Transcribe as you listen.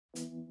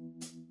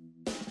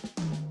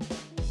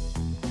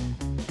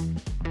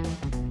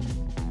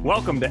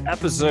Welcome to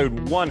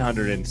episode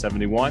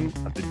 171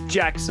 of the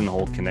Jackson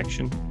Hole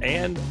Connection,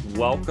 and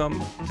welcome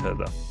to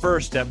the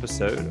first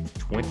episode of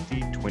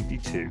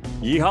 2022.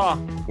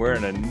 Yeehaw! We're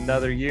in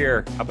another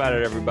year. How about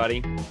it,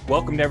 everybody?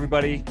 Welcome to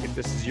everybody. If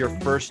this is your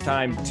first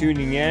time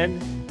tuning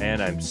in,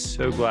 and I'm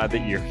so glad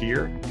that you're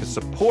here, because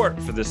support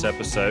for this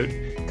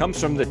episode comes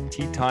from the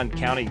Teton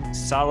County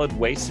Solid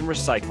Waste and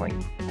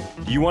Recycling.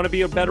 Do you want to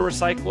be a better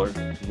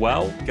recycler?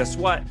 Well, guess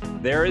what?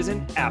 There is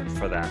an app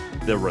for that,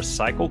 the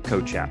Recycle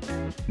Coach app.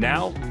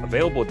 Now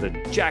available to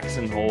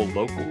Jackson Hole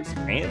locals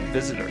and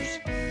visitors.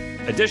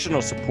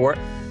 Additional support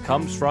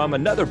comes from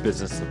another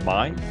business of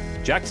mine,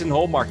 Jackson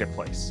Hole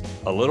Marketplace,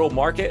 a little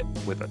market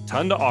with a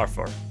ton to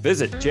offer.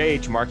 Visit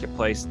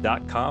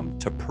jhmarketplace.com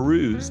to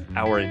peruse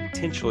our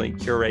intentionally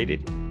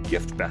curated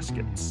gift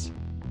baskets.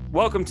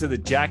 Welcome to the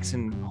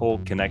Jackson Hole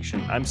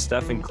Connection. I'm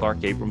Stephen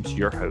Clark Abrams,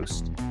 your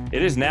host.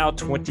 It is now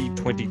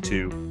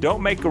 2022.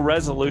 Don't make a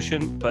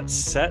resolution, but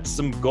set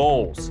some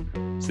goals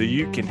so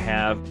you can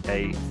have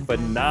a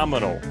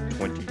phenomenal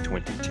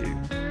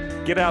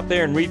 2022. Get out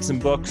there and read some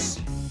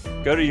books.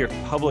 Go to your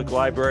public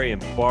library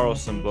and borrow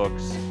some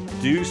books.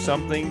 Do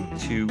something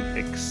to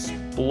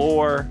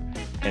explore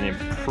and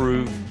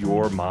improve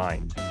your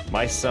mind.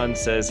 My son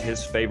says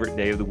his favorite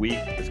day of the week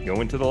is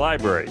going to the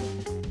library,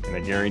 and I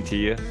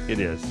guarantee you it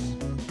is.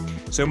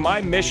 So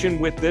my mission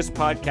with this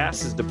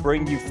podcast is to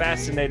bring you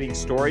fascinating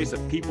stories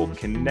of people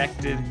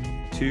connected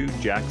to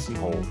Jackson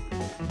Hole.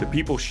 The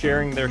people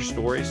sharing their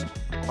stories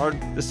are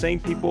the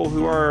same people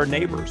who are our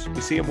neighbors.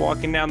 We see them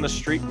walking down the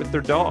street with their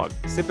dog,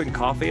 sipping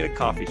coffee at a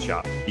coffee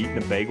shop, eating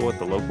a bagel at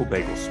the local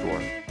bagel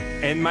store.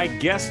 And my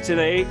guests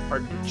today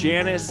are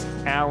Janis,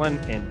 Allen,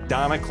 and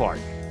Donna Clark,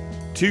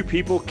 two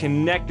people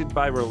connected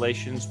by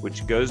relations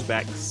which goes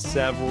back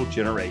several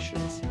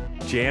generations.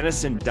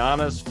 Janis and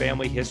Donna's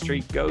family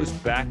history goes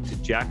back to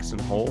Jackson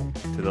Hole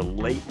to the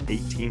late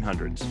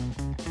 1800s.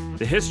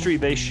 The history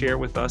they share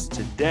with us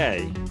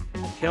today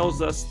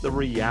tells us the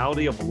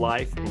reality of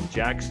life in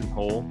Jackson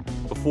Hole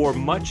before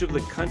much of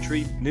the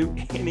country knew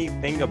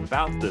anything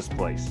about this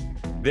place.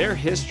 Their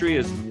history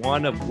is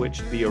one of which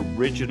the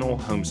original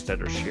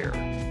homesteaders share.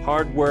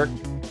 Hard work,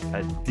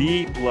 a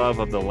deep love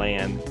of the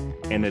land,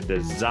 and a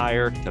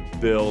desire to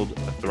build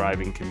a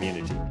thriving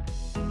community.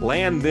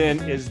 Land then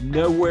is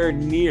nowhere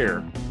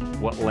near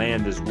what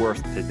land is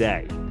worth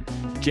today.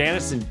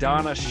 Janis and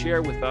Donna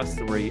share with us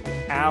the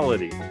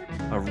reality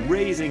of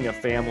raising a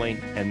family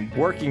and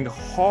working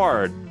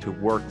hard to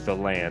work the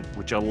land,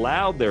 which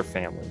allowed their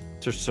family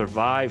to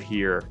survive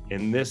here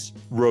in this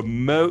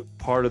remote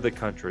part of the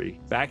country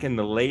back in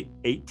the late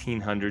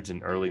 1800s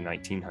and early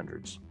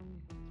 1900s.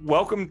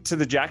 Welcome to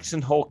the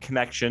Jackson Hole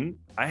Connection.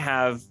 I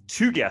have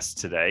two guests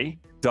today,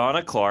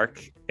 Donna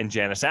Clark and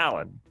Janis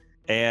Allen.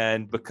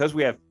 And because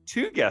we have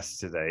two guests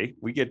today,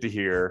 we get to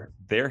hear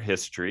their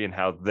history and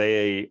how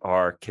they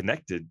are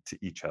connected to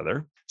each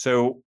other.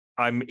 So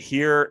I'm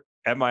here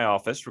at my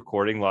office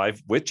recording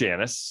live with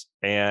Janis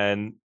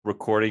and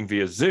recording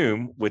via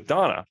Zoom with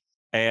Donna.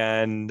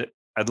 And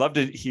I'd love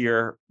to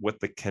hear what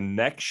the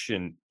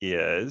connection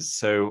is.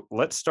 So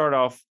let's start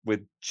off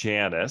with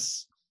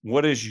Janis.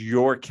 What is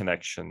your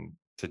connection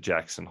to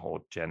Jackson Hole,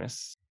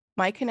 Janis?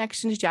 My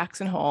connection to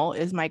Jackson Hole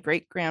is my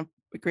great-grandfather,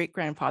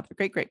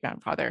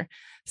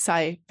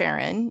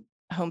 Ferrin,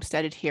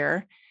 homesteaded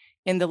here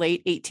in the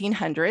late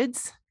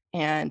 1800s.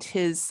 And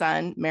his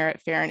son,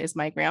 Merritt Ferrin, is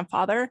my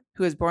grandfather,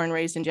 who was born and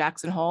raised in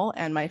Jackson Hole.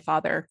 And my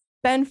father,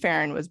 Ben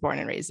Ferrin, was born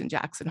and raised in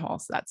Jackson Hole.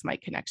 So that's my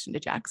connection to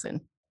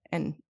Jackson.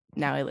 And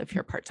now I live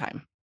here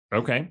part-time.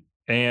 Okay.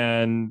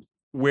 And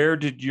where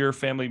did your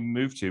family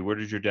move to? Where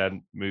did your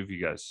dad move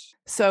you guys?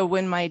 So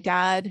when my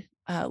dad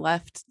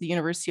left the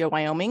University of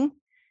Wyoming,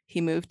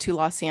 he moved to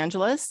Los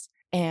Angeles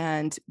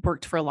and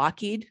worked for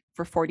Lockheed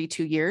for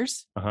 42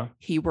 years.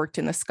 He worked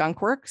in the skunk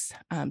works,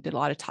 did a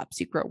lot of top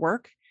secret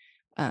work,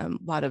 a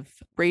lot of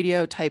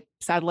radio type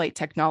satellite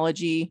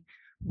technology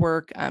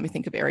work. I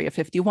think of Area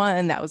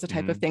 51. That was the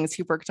type of things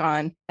he worked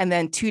on. And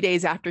then 2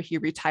 days after he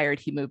retired,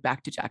 he moved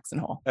back to Jackson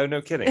Hole. Oh,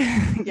 no kidding.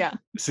 Yeah.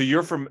 So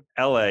you're from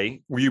LA.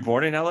 Were you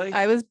born in LA?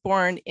 I was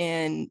born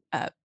in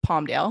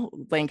Palmdale,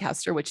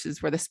 Lancaster, which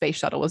is where the space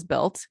shuttle was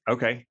built.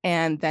 Okay.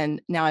 And then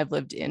now I've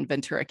lived in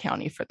Ventura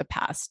County for the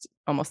past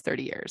almost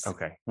 30 years.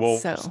 Okay. Well,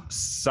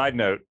 side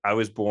note,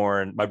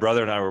 my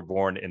brother and I were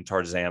born in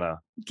Tarzana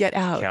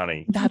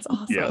County. That's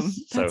awesome. Yes.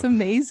 That's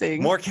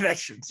amazing. More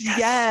connections.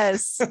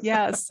 Yes.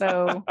 Yeah.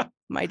 So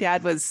my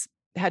dad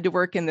had to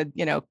work in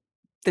the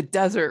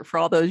desert for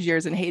all those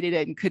years and hated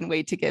it and couldn't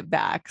wait to get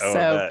back.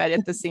 But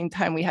at the same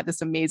time, we had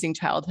this amazing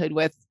childhood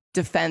with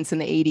defense in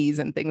the 80s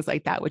and things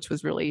like that, which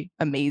was really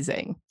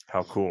amazing.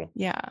 How cool.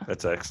 Yeah.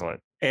 That's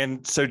excellent.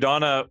 And so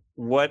Donna,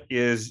 what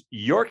is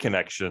your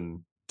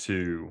connection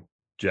to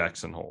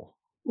Jackson Hole?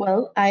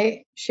 Well,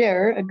 I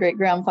share a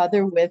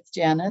great-grandfather with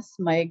Janis.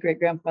 My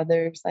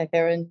great-grandfather,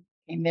 Ferrin,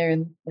 came there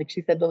in, like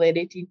she said, the late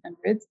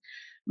 1800s.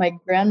 My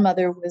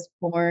grandmother was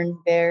born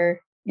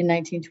there in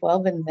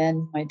 1912, and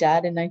then my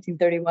dad in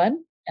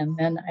 1931. And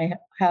then I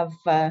have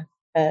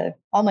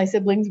all my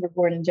siblings were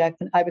born in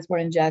Jackson. I was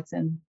born in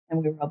Jackson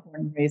and we were all born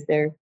and raised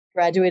there.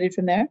 Graduated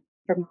from there,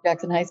 from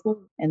Jackson High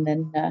School. And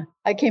then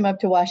I came up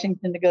to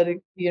Washington to go to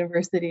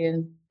university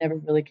and never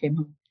really came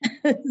home.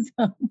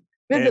 So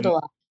visit a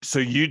lot. So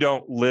you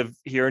don't live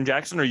here in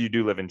Jackson, or you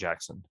do live in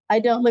Jackson? I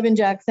don't live in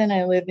Jackson.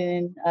 I live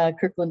in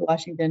Kirkland,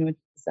 Washington, which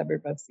is a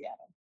suburb of Seattle.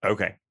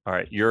 Okay. All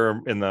right.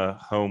 You're in the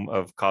home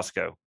of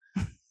Costco.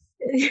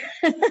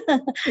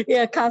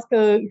 Yeah,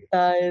 Costco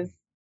is,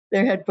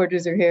 their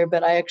headquarters are here,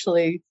 but I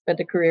actually spent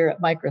a career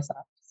at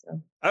Microsoft.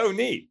 So. Oh,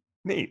 neat.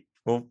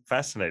 Well,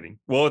 fascinating.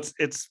 Well,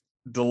 it's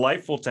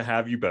delightful to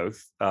have you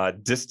both,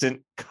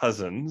 distant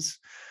cousins,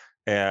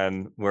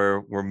 and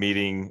we're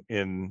meeting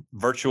in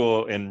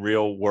virtual and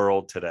real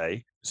world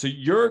today. So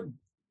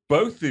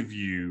both of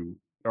you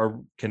are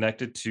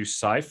connected to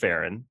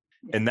Ferrin,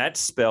 and that's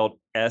spelled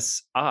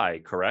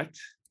S-I, correct?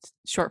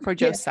 Short for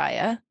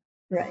Josiah.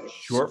 Right.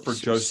 Short for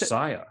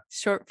Josiah.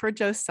 Short for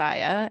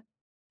Josiah.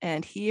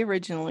 And he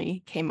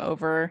originally came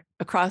over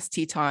across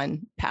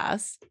Teton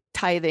Pass,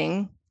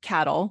 tithing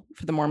cattle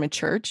for the Mormon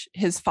Church.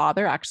 His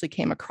father actually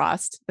came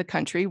across the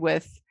country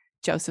with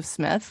Joseph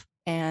Smith,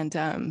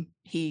 and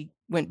he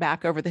went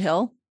back over the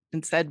hill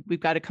and said, "We've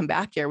got to come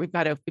back here. We've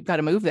got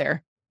to move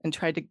there." And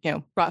tried to,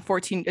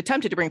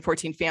 attempted to bring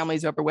 14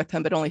 families over with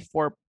him, but only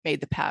 4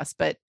 made the pass.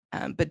 But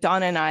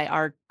Donna and I,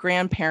 our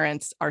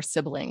grandparents are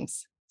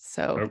siblings.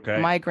 So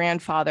my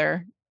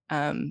grandfather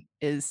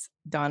is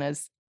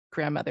Donna's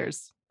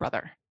grandmother's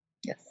brother.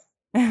 Yes.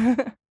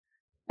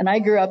 And I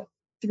grew up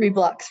 3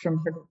 blocks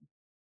from her.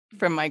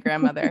 From my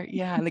grandmother.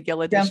 Yeah. In the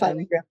Gill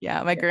Addition.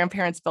 Yeah. My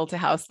grandparents built a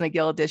house in the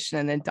Gill Addition,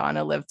 and then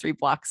Donna lived 3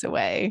 blocks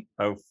away.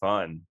 Oh,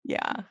 fun.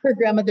 Yeah. Her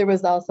grandmother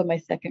was also my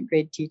 2nd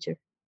grade teacher.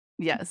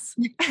 Yes.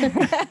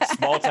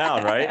 Small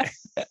town, right?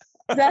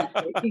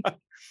 Exactly.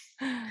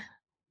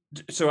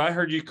 So I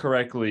heard you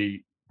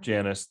correctly,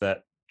 Janis,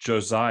 that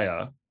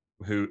Josiah,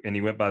 and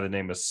he went by the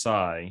name of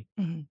Cy,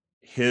 mm-hmm.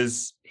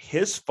 his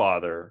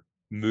father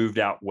moved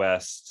out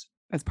west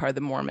as part of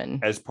the Mormon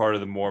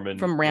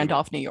from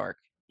Randolph, New York.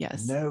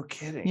 Yes. No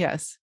kidding.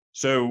 Yes.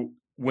 So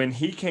when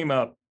he came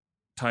up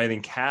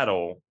tithing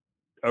cattle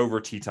over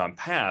Teton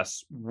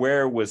Pass,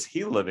 where was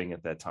he living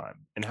at that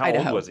time? And how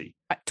Idaho. old was he?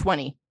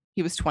 20.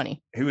 He was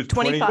 20. He was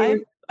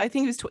 25. I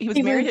think he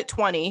was married at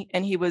 20,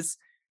 and he was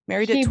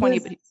married at 20,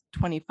 but he's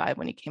 25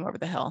 when he came over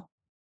the hill.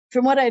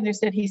 From what I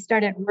understood, he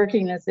started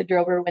working as a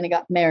drover when he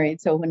got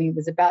married. So when he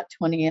was about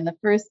 20, and the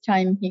first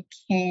time he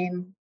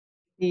came,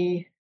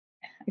 I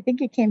think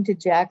he came to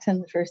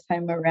Jackson the first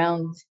time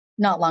around,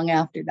 not long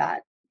after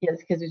that. Yes,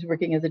 because he was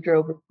working as a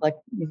drover,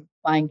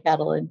 buying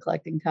cattle and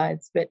collecting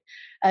tithes. But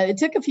it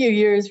took a few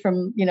years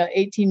from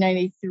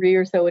 1893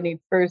 or so when he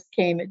first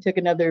came. It took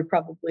another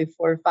probably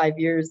 4 or 5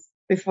 years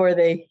before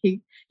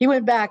he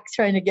went back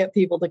trying to get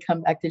people to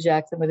come back to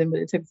Jackson with him.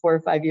 But it took 4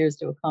 or 5 years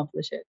to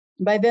accomplish it.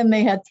 By then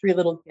they had 3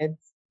 little kids,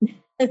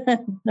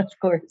 of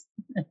course.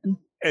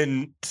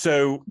 And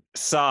so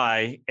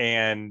Cy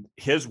and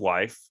his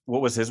wife,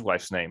 what was his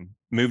wife's name?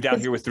 Moved out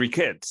here with 3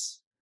 kids.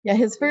 Yeah,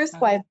 his first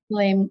wife's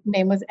name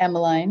was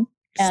Emmeline.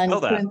 And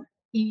spell that.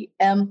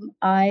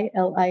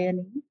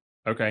 Emmeline.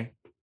 Okay.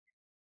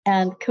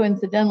 And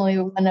coincidentally,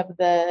 one of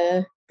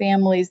the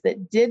families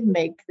that did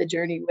make the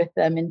journey with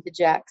them into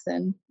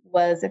Jackson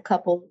was a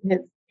couple,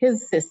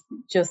 his sister,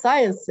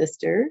 Josiah's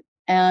sister,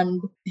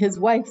 and his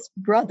wife's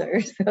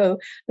brother. So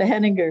the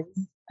Henningers,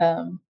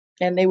 and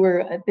they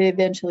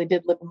eventually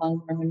did live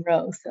along Mormon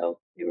Row. So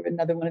they were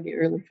another one of the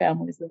early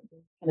families that were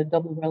kind of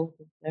double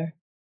relatives there.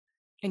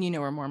 And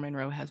where Mormon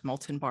Row has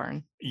Molten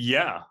Barn.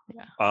 Yeah.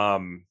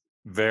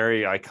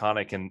 Very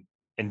iconic. And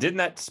didn't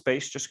that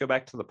space just go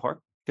back to the park?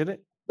 Did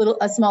it?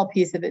 A small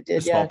piece of it did.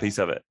 A small piece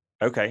of it.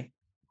 Okay.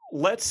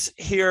 Let's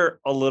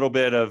hear a little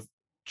bit of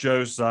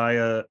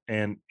Josiah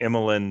and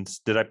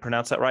Emmeline's. Did I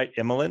pronounce that right?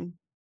 Emmeline.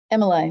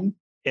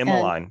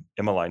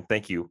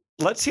 Thank you.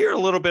 Let's hear a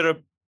little bit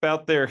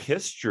about their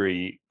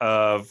history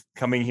of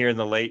coming here in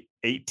the late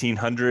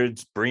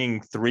 1800s,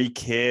 bringing 3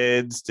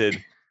 kids.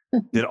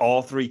 Did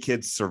all 3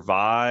 kids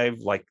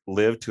survive,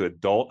 live to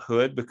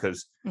adulthood?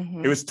 Because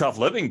it was tough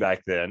living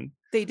back then.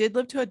 They did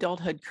live to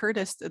adulthood.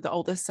 Curtis, the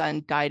oldest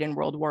son, died in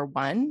World War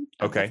I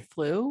of the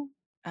flu.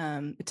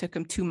 It took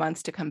him 2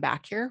 months to come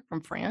back here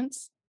from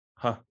France.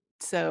 Huh.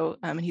 So,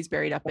 he's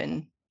buried up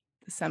in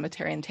the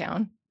cemetery in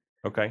town.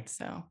 Okay.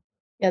 So.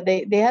 Yeah,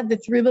 they had the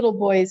 3 little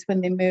boys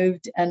when they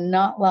moved, and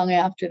not long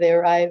after they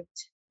arrived,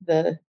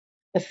 the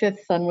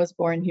 5th son was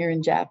born here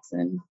in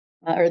Jackson,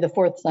 or the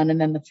 4th son, and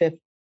then the 5th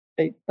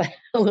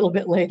a little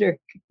bit later,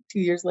 2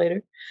 years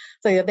later.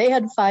 So yeah, they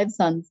had 5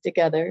 sons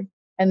together,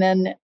 and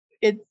then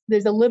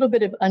there's a little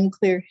bit of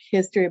unclear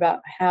history about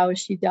how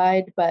she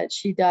died, but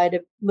she died a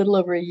little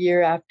over a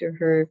year after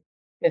her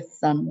 5th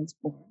son was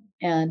born,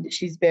 and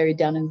she's buried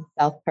down in the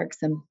South Park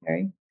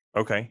Cemetery.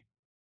 Okay.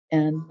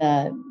 And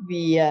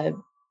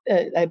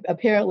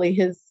apparently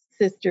his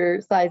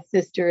sister, Cy's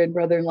sister, and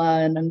brother-in-law,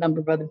 and a number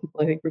of other people,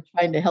 I think, were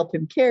trying to help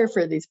him care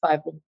for these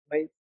 5 little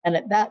boys. And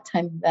at that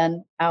time,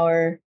 then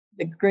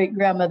the great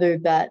grandmother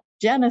that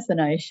Janis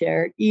and I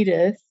share,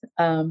 Edith,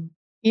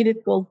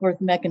 Edith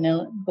Goldthorpe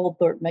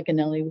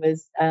McAnally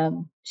was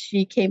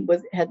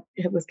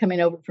was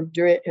coming over from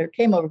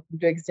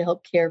Driggs to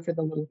help care for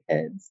the little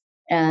kids,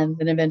 and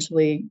then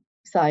eventually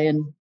Cy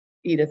and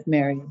Edith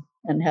married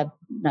and had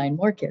 9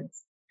 more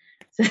kids.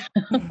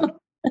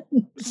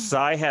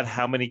 Cy had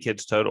how many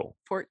kids total?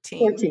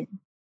 14.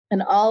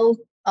 And all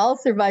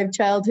survived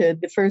childhood.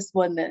 The first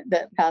one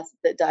that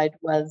died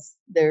was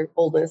their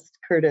oldest,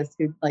 Curtis,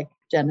 who, like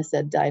Janis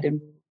said, died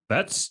in.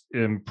 That's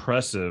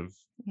impressive.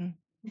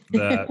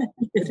 That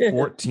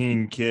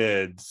 14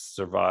 kids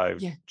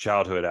survived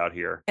childhood out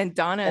here. And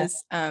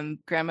Donna's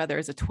grandmother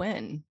is a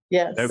twin.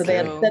 Yes, so they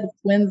had a set of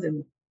twins.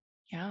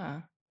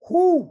 Yeah.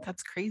 Whew.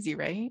 That's crazy,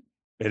 right?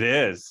 It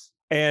is.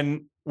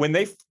 And when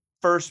they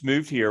first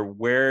moved here,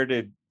 where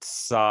did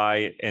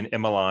Cy and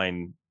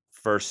Emmeline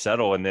first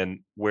settle? And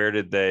then where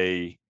did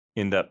they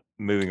end up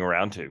moving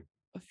around to?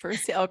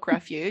 First, the elk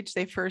refuge.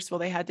 They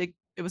had to,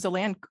 it was a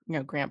land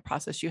grant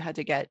process. You had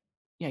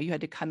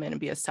to come in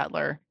and be a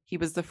settler. He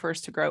was the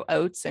first to grow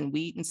oats and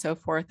wheat and so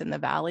forth in the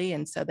valley.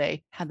 And so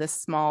they had this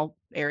small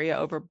area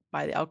over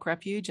by the elk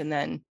refuge. And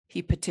then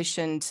he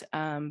petitioned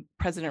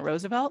President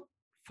Roosevelt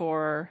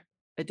for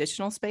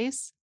additional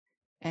space.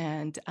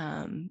 And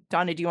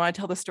Donna, do you want to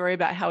tell the story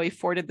about how he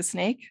forded the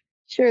Snake?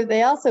 Sure.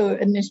 They also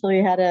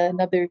initially had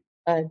another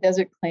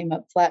desert claim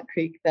up Flat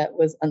Creek that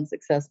was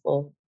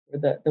unsuccessful for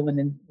the one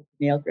in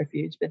the elk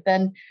refuge. But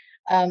then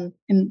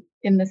in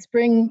the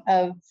spring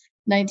of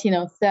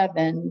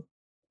 1907,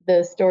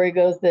 the story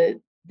goes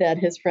that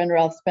his friend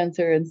Ralph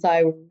Spencer and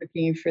Cy were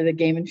looking for the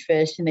game and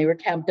fish, and they were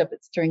camped up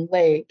at String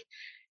Lake,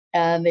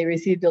 and they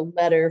received a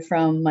letter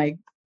from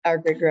our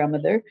great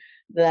grandmother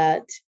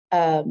that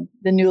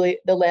the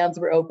lands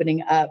were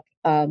opening up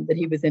that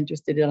he was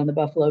interested in on the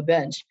Buffalo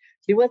Bench.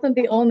 He wasn't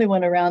the only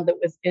one around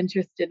that was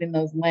interested in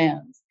those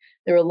lands.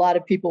 There were a lot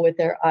of people with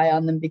their eye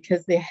on them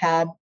because they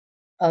had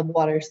a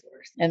water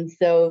source, and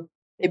so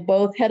they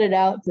both headed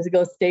out to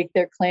go stake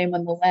their claim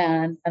on the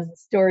land. And the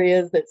story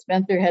is that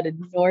Spencer headed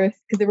north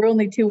because there were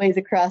only 2 ways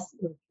across,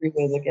 or 3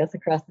 ways, I guess,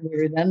 across the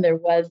river. Then there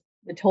was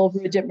the toll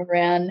bridge at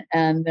Moran,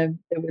 and there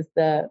was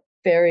the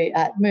ferry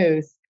at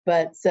Moose.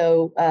 But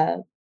so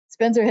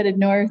Spencer headed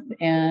north,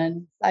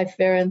 and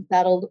Ferrin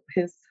saddled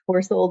his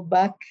horse, Old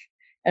Buck,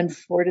 and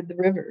forded the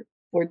river.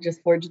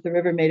 Forged the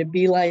river, made a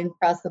beeline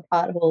across the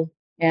pothole.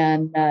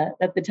 And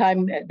at the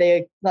time,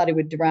 they thought he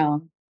would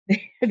drown.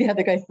 The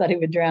other guys thought he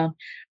would drown,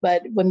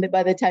 but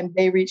by the time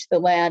they reached the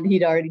land,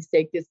 he'd already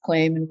staked his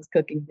claim and was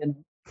cooking dinner.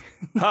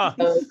 Huh.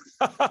 So,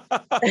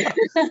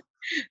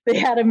 they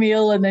had a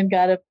meal and then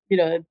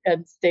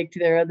and staked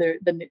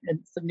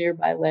some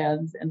nearby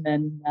lands, and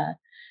then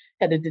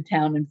headed to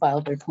town and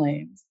filed their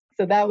claims.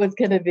 So that was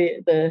kind of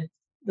the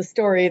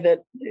story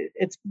that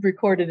it's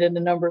recorded in a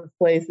number of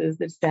places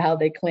as to how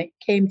they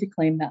came to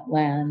claim that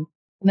land.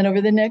 And then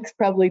over the next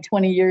probably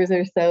 20 years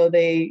or so,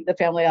 the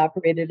family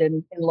operated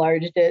and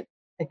enlarged it.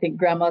 I think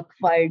Grandma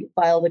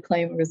filed a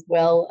claim as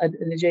well,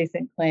 an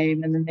adjacent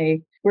claim, and then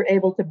they were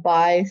able to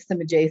buy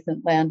some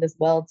adjacent land as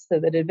well,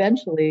 so that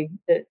eventually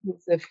it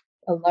was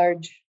a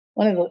large,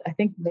 I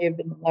think may have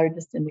been the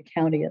largest in the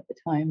county at the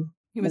time.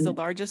 He was the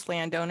largest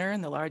landowner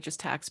and the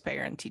largest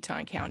taxpayer in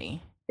Teton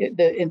County. At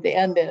the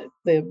end,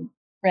 the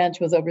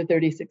ranch was over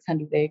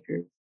 3,600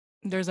 acres.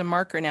 There's a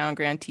marker now in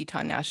Grand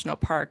Teton National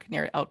Park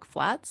near Elk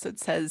Flats.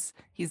 It says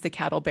he's the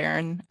cattle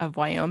baron of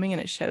Wyoming,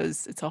 and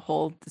it's a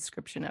whole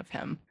description of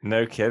him.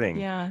 No kidding.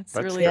 Yeah,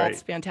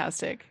 it's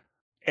fantastic.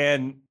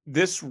 And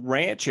this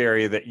ranch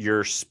area that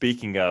you're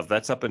speaking of,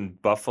 that's up in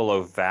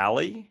Buffalo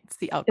Valley? It's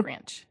the Elk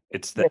Ranch.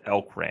 It's the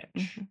Elk Ranch.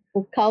 Mm-hmm.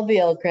 It's called the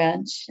Elk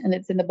Ranch, and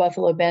it's in the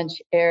Buffalo Bench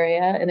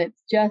area, and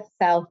it's just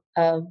south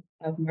of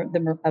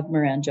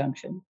Moran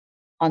Junction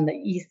on the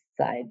east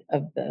side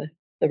of the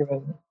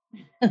road.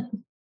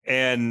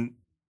 And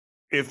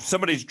if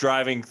somebody's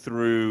driving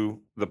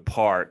through the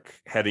park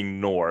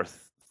heading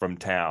north from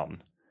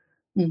town,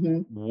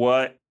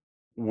 what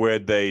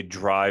would they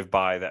drive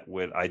by that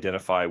would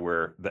identify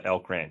where the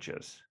elk ranch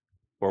is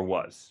or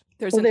was?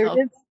 There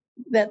is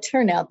that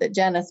turnout that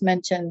Janis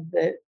mentioned,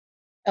 the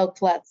Elk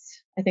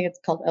Flats. I think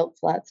it's called Elk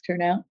Flats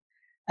turnout.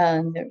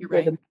 Where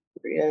the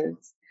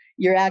is.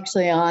 You're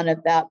actually on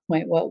at that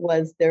point what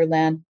was their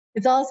land.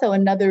 It's also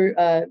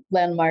another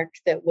landmark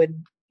that would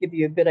give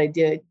you a good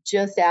idea.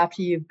 Just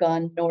after you've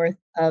gone north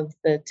of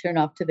the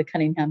turnoff to the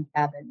Cunningham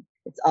cabin,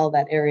 it's all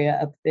that area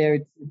up there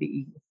to the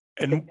east.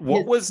 And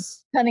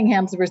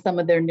Cunninghams were some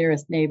of their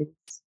nearest neighbors.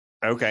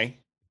 Okay.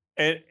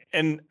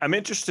 And I'm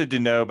interested to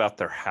know about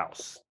their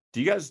house.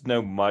 Do you guys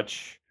know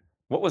much?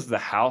 What was the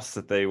house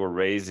that they were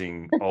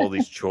raising all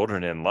these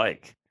children in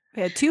like?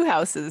 They had 2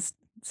 houses.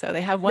 So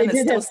they have one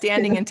that's still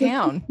standing in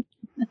town.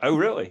 Oh,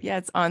 really? Yeah,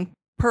 it's on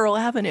Pearl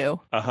Avenue,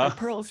 on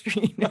Pearl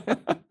Street.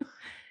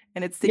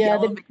 And it's the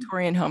yellow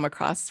Victorian home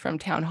across from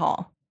Town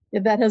Hall.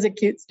 Yeah, that has a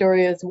cute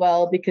story as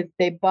well, because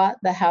they bought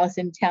the house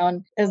in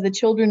town. As the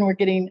children were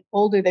getting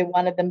older, they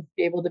wanted them to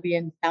be able to be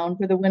in town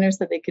for the winter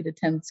so they could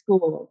attend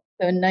school.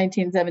 So in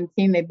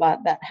 1917, they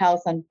bought that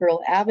house on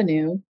Pearl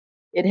Avenue,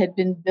 It had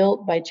been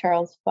built by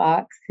Charles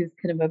Fox, who's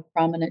kind of a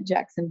prominent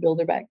Jackson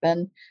builder back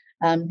then,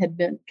 had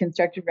been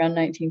constructed around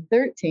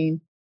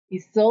 1913. He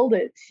sold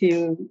it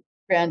to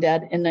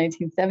Granddad in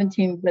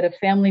 1917, but a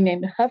family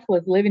named Huff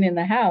was living in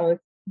the house,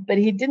 but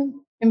he didn't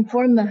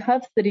inform the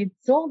Huffs that he'd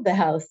sold the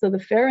house. So the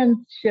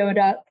Ferrins showed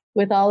up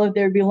with all of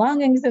their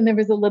belongings, and there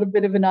was a little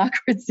bit of an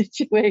awkward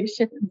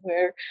situation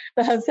where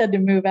the Huffs had to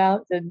move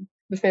out and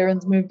the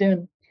Ferrins moved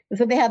in.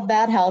 So they had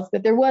that house,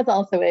 but there was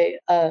also a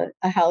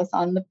house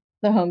on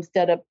the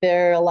homestead up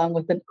there, along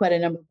with quite a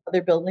number of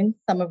other buildings,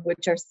 some of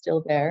which are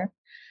still there.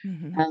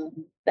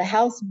 Mm-hmm. The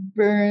house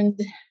burned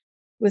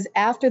was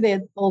after they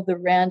had sold the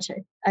ranch.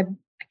 I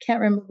can't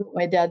remember what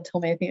my dad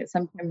told me. I think it's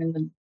sometime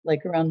in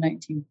around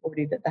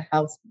 1940 that the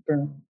house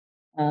burned.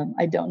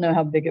 I don't know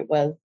how big it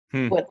was.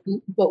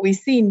 What we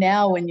see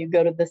now when you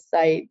go to the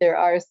site, there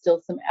are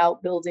still some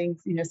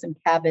outbuildings, some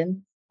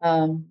cabins.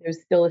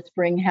 There's still a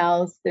spring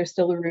house. There's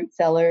still a root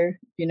cellar,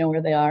 if you know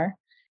where they are.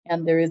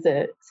 And there is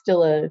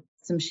still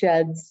some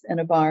sheds and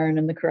a barn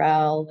and the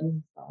corral.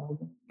 And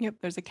Yep,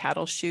 there's a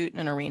cattle chute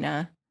and an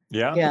arena.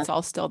 Yeah. It's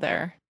all still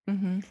there.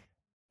 Mm-hmm.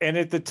 And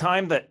at the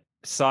time that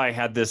Cy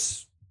had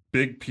this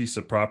big piece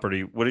of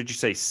property, what did you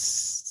say,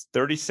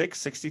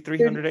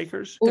 6,300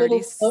 acres? A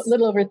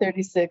little over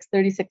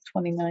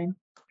 3629.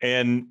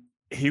 And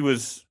he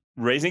was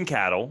raising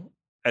cattle.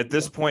 At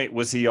this point,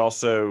 was he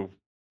also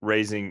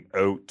raising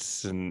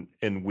oats and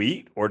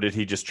wheat, or did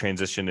he just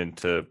transition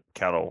into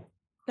cattle?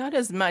 Not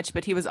as much,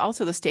 but he was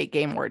also the state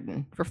game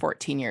warden for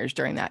 14 years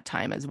during that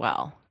time as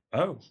well.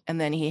 Oh. And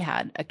then he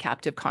had a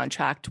captive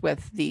contract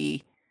with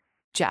the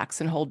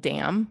Jackson Hole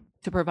Dam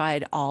to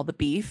provide all the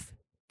beef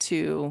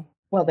to...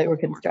 Well, they were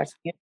constructing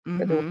it.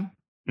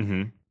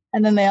 Mm-hmm.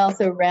 And then they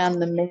also ran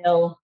the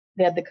mail.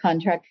 They had the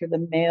contract for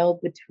the mail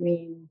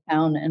between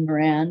town and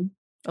Moran.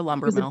 A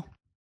lumber mill.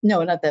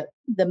 No, not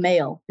the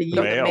mail. The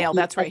mail.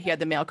 That's right. He had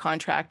the mail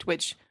contract,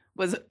 which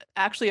was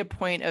actually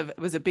it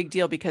was a big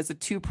deal because the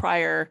two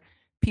prior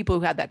people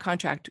who had that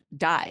contract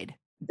died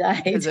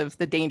because of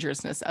the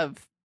dangerousness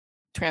of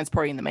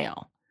transporting the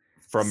mail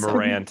from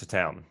Moran to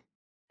town.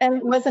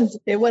 And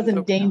it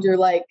wasn't danger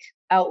like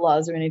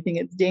outlaws or anything.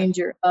 It's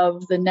danger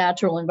of the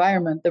natural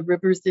environment. The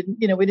rivers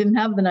we didn't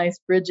have the nice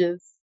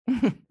bridges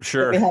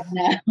sure that we have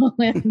now.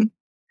 And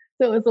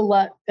so it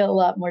was a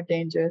lot more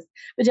dangerous.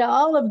 But yeah,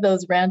 all of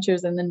those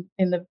ranchers and then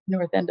in the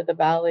north end of the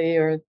valley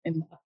or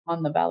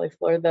on the valley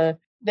floor,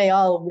 they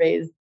all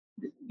raised,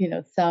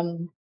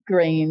 some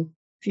grain.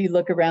 If you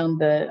look around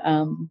the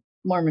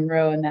Mormon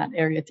Row in that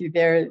area through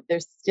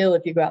there's still,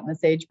 if you go out in the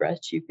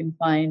sagebrush, you can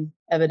find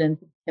evidence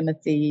of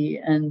timothy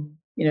and,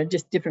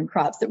 just different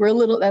crops that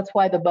were that's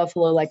why the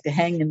buffalo like to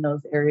hang in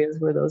those areas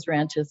where those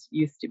ranches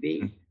used to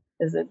be,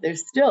 is that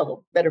there's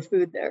still better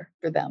food there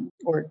for them.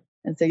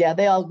 And so, yeah,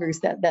 they all grew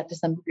that to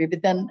some degree.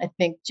 But then I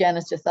think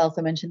Janis just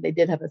also mentioned they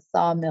did have a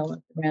sawmill at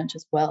the ranch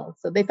as well.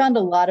 So they found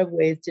a lot of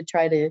ways to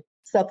try to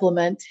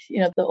supplement,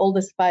 the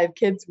oldest 5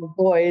 kids were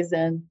boys,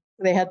 and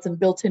they had some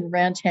built-in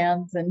ranch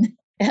hands and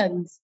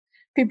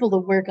people to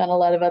work on a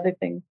lot of other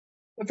things.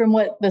 But from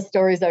what the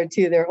stories are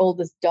too, their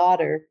oldest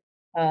daughter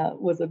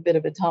was a bit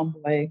of a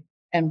tomboy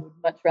and would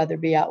much rather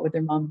be out with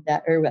her mom and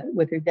dad, or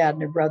with her dad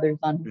and her brothers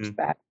on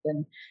horseback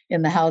than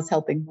in the house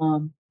helping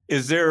mom.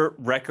 Is there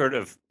record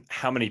of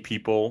how many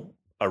people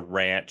a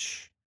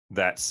ranch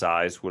that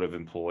size would have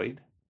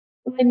employed?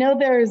 Well, I know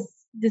there's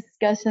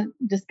discussion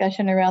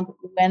around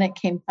when it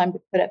came time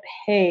to put up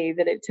hay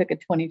that it took a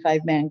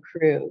 25-man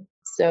crew.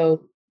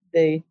 So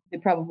they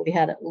probably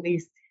had at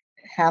least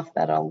half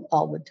that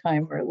all the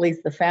time, or at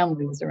least the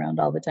family was around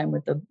all the time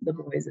with the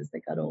boys as they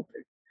got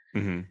older.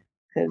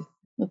 Because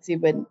let's see,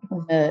 when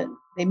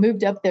they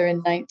moved up there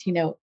in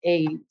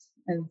 1908,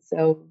 and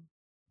so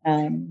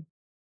the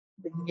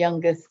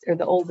youngest or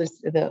the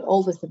oldest of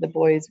the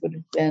boys would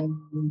have been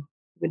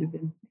he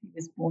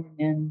was born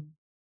in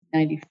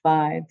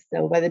 95.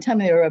 So by the time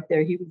they were up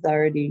there, he was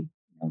already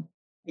a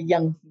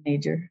young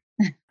teenager.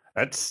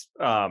 That's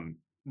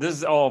this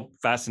is all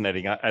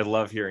fascinating. I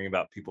love hearing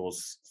about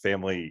people's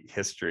family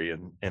history,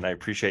 and I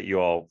appreciate you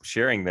all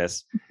sharing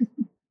this.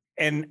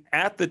 And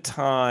at the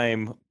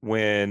time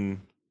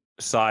when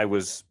Cy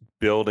was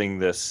building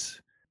this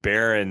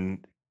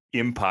barren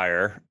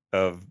empire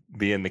of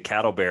being the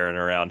cattle baron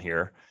around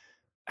here,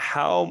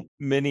 how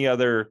many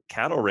other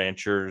cattle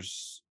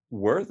ranchers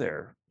were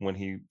there when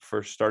he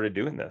first started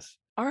doing this?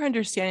 Our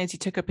understanding is he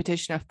took a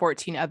petition of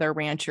 14 other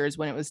ranchers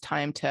when it was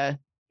time to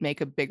make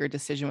a bigger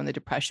decision when the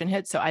Depression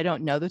hit. So I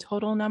don't know the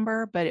total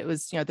number, but it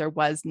was, there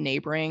was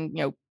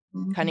neighboring,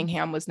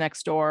 Cunningham was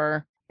next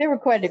door. There were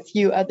quite a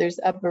few others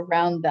up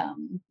around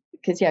them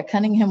because,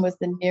 Cunningham was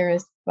the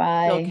nearest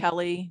by. Bill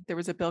Kelly. There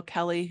was a Bill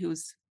Kelly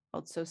who's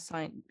also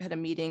had a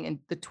meeting in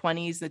the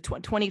 20s. The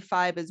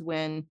 25 is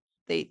when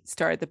they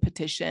started the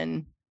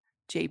petition,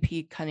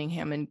 J.P.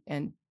 Cunningham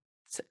and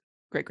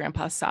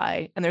great-grandpa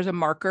Cy. And there's a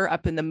marker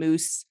up in the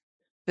Moose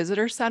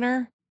Visitor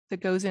Center that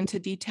goes into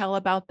detail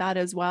about that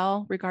as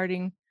well,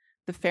 regarding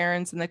the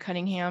Ferrins and the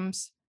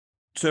Cunninghams.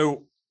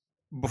 So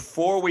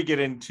before we get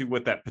into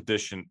what that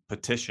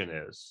petition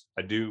is,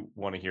 I do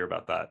want to hear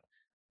about that.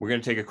 We're going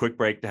to take a quick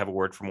break to have a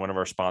word from one of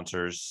our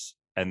sponsors.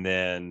 And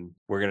then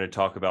we're going to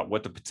talk about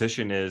what the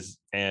petition is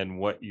and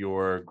what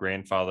your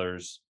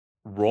grandfather's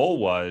role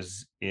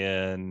was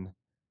in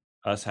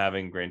us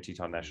having Grand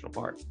Teton National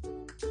Park.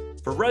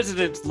 For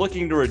residents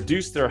looking to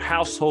reduce their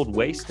household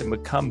waste and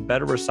become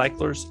better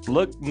recyclers,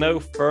 look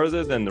no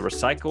further than the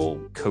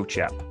Recycle Coach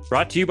app.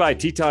 Brought to you by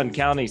Teton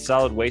County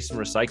Solid Waste and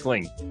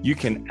Recycling. You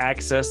can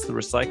access the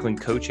Recycling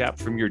Coach app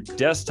from your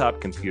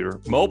desktop computer,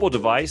 mobile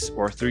device,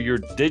 or through your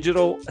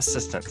digital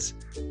assistants.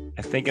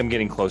 I think I'm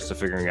getting close to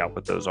figuring out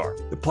what those are.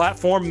 The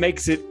platform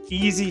makes it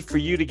easy for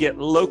you to get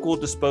local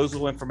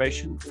disposal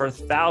information for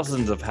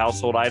thousands of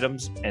household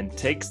items and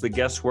takes the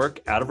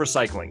guesswork out of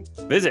recycling.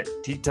 Visit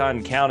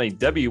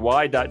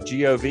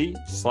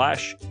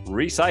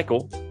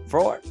TetonCounty.gov/recycle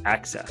for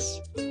access.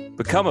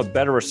 Become a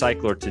better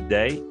recycler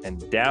today and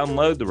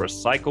download the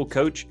Recycle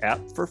Coach app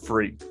for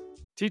free.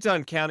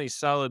 Teton County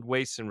Solid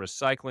Waste and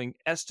Recycling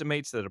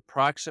estimates that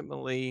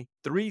approximately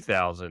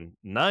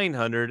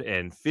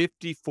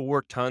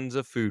 3,954 tons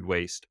of food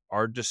waste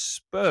are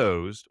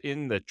disposed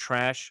in the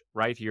trash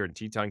right here in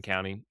Teton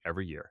County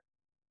every year.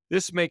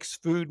 This makes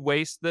food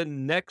waste the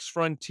next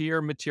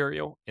frontier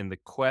material in the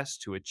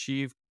quest to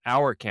achieve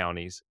our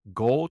county's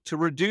goal to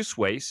reduce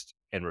waste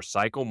and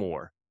recycle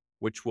more,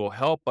 which will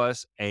help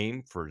us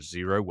aim for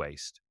zero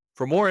waste.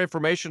 For more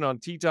information on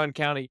Teton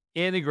County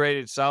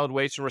Integrated Solid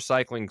Waste and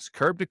Recycling's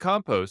Curb to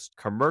Compost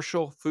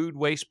commercial food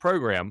waste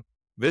program,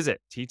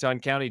 visit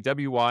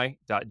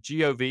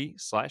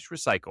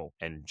TetonCountyWY.gov/recycle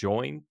and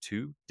join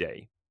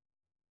today.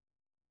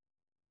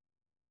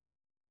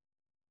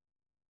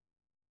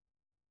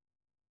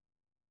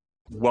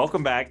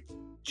 Welcome back,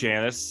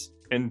 Janis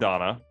and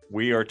Donna.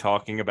 We are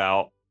talking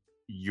about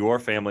your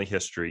family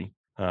history.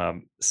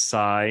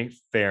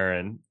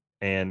 Ferrin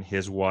and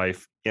his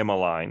wife,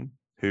 Emmeline,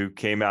 who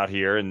came out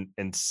here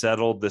and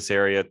settled this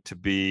area to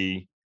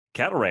be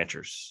cattle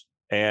ranchers.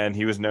 And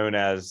he was known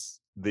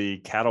as the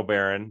cattle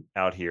baron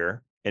out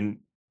here. And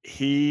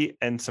he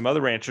and some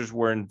other ranchers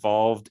were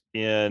involved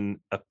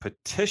in a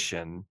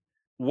petition.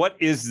 What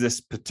is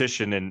this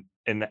petition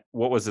and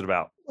what was it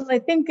about? Well, I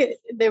think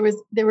there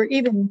were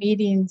even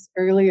meetings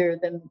earlier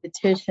than the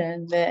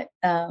petition that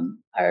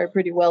are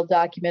pretty well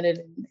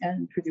documented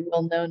and pretty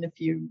well known if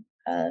you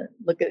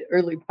look at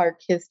early park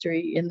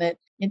history, in that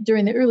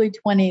during the early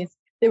 20s,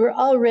 they were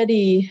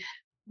already,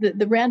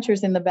 the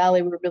ranchers in the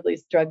valley were really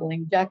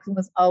struggling. Jackson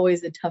was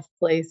always a tough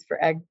place for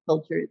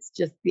agriculture. It's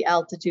just the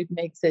altitude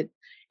makes it,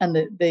 and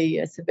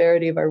the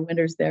severity of our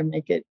winters there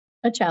make it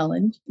a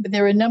challenge. But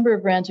there were a number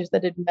of ranchers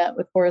that had met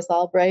with Horace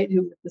Albright,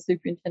 who was the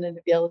superintendent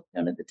of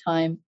Yellowstone at the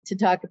time, to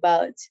talk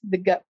about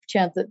the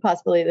chance that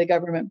possibly the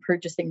government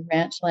purchasing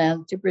ranch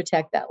land to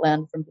protect that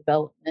land from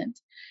development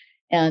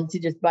and to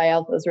just buy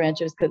out those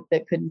ranchers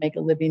that couldn't make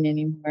a living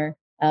anymore.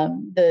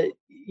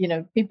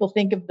 People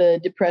think of the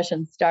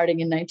Depression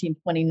starting in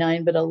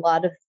 1929, but a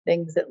lot of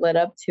things that led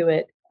up to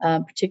it,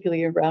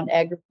 particularly around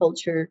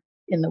agriculture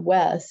in the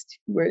West,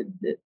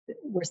 it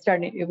was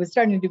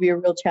starting to be a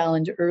real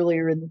challenge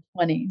earlier in the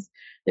 20s.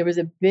 There was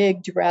a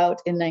big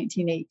drought in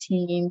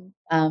 1918,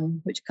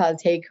 which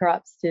caused hay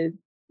crops to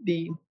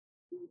be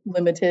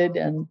limited,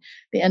 and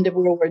the end of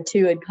World War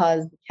II had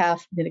caused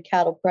the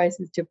cattle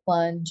prices to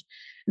plunge.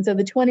 And so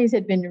the 20s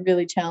had been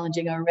really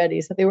challenging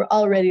already. So they were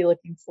already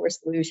looking for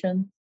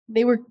solutions.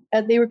 They were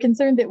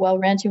concerned that while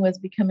ranching was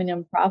becoming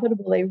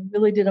unprofitable, they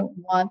really didn't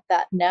want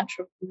that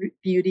natural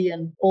beauty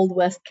and Old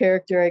West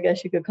character, I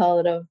guess you could call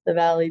it, of the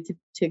valley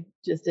to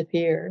just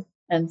appear.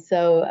 And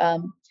so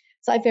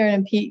Ferrin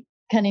and Pete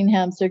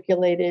Cunningham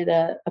circulated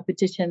a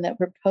petition that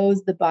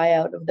proposed the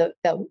buyout of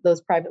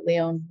those privately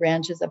owned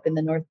ranches up in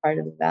the north part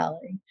of the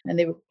valley. And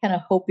they were kind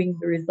of hoping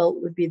the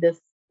result would be this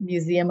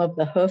museum of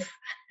the hoof,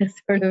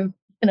 sort of.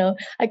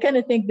 I kind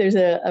of think there's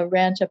a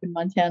ranch up in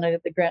Montana,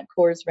 the Grant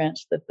Coors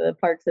Ranch, that the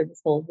Park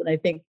Service holds. And I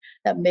think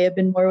that may have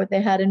been more what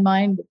they had in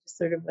mind, which is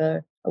sort of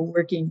a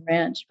working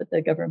ranch, but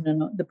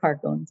the park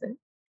owns it.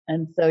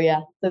 And so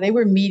they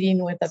were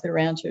meeting with other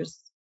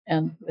ranchers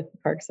and with the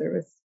Park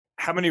Service.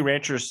 How many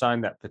ranchers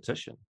signed that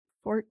petition?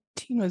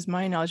 14 was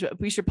my knowledge.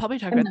 We should probably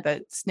talk about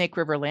the Snake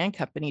River Land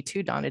Company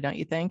too, Donna, don't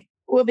you think?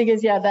 Well,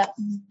 because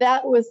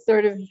that was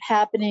sort of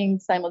happening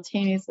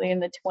simultaneously in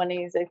the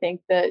 20s. I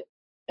think that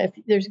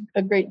there's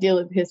a great deal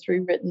of history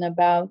written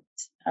about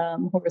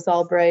Horace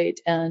Albright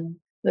and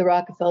the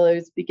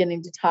Rockefellers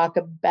beginning to talk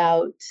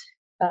about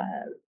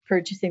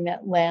purchasing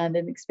that land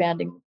and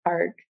expanding the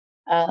park.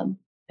 And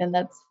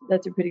that's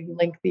a pretty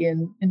lengthy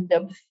and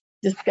in-depth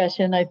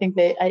discussion. I think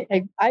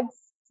I've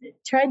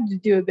tried to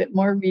do a bit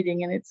more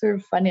reading, and it's sort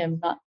of funny. I'm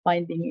not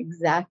finding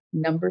exact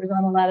numbers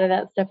on a lot of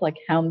that stuff, like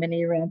how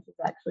many ranches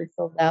actually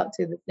sold out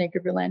to the Snake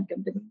River Land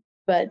Company.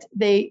 But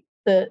the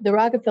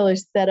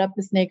Rockefellers set up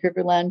the Snake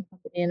River Land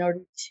Company in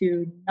order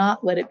to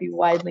not let it be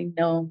widely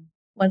known.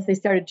 Once they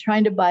started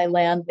trying to buy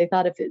land, they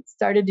thought if it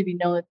started to be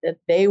known that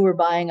they were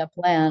buying up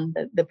land,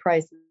 that the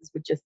prices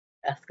would just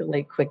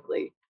escalate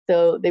quickly.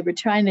 So they were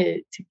trying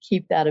to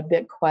keep that a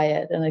bit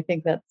quiet. And I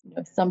think that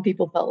some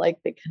people felt like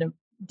they kind of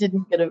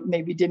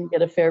maybe didn't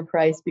get a fair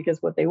price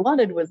because what they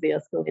wanted was the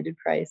escalated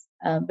price.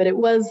 But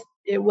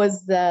there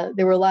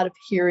were a lot of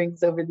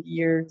hearings over the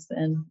years,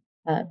 and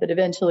but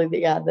eventually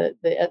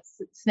the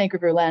Snake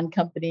River Land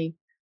Company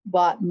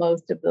bought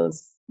most of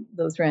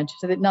those ranches.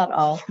 So that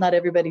not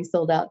everybody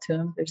sold out to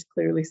them. There's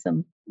clearly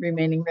some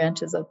remaining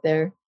ranches up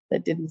there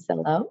that didn't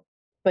sell out.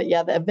 But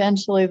yeah,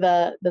 eventually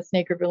the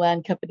Snake River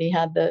Land Company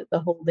had the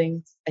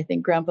holdings. I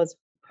think Grandpa's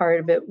part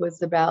of it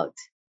was about,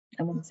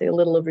 I want to say, a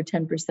little over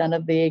 10%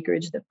 of the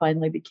acreage that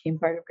finally became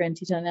part of Grand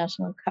Teton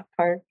National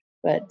Park.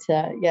 But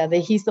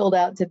he sold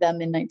out to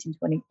them in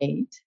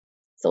 1928,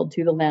 sold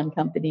to the land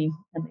company,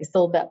 and they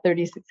sold that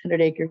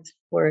 3,600 acres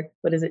for,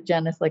 what is it,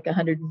 Janis, like a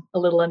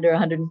little under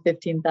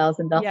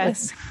 $115,000.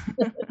 Yes.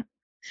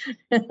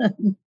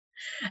 And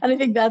I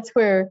think that's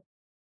where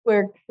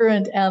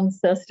current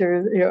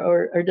ancestors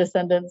or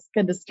descendants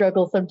kind of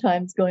struggle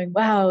sometimes, going,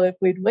 wow, if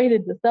we'd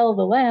waited to sell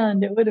the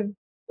land, it would have.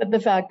 But the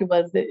fact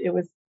was that it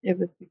was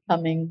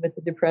becoming, with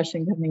the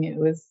Depression coming, it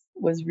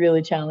was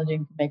really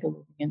challenging to make a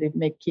living and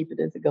to keep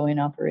it as a going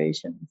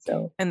operation.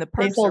 So, and the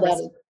Park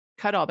Service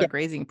cut all the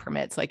grazing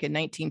permits like in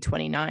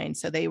 1929.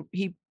 So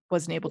he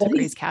wasn't able to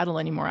graze cattle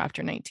anymore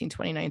after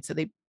 1929. So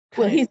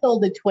he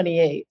sold in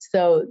 28.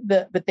 So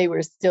but they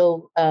were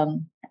still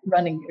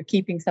running or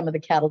keeping some of the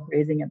cattle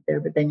grazing up there.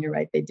 But then you're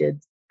right, they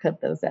did cut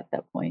those at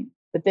that point.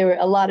 But there were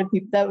a lot of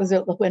people, that was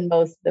when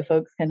most of the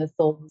folks kind of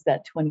sold, was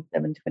that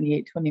 27,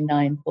 28,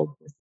 29 sold.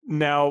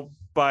 Now,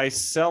 by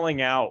selling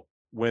out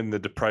when the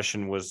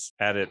Depression was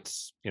at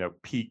its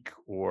peak,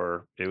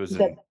 or it was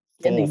in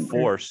full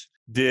force,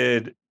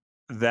 did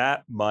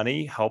that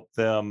money help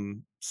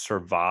them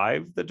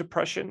survive the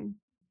Depression?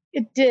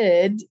 It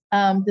did,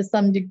 to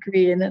some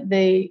degree, and that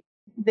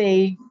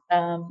they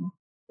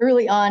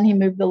early on, he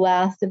moved the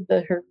last of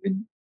the herd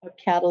of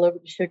cattle over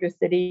to Sugar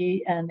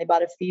City, and they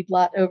bought a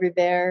feedlot over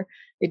there.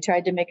 They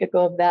tried to make a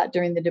go of that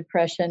during the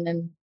Depression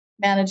and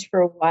managed for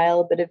a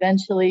while, but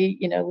eventually,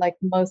 like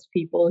most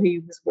people, he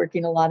was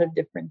working a lot of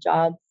different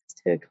jobs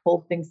to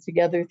hold things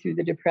together through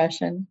the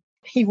Depression.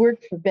 He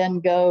worked for Ben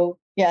Go.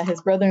 Yeah,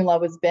 his brother-in-law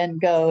was Ben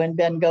Go, and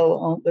Ben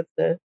Go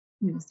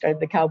started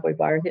the Cowboy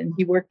Bar, and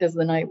he worked as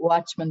the night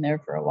watchman there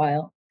for a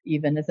while,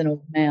 even as an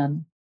old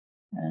man.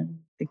 And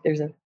I think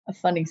there's a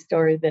funny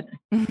story that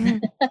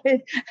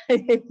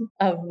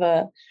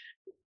of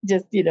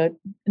just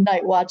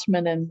night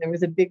watchman, and there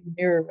was a big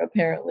mirror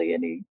apparently,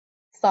 and he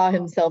saw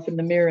himself in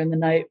the mirror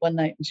one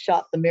night and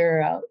shot the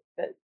mirror out.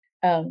 But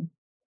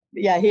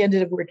he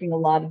ended up working a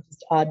lot of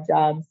just odd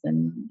jobs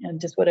and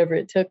just whatever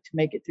it took to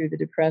make it through the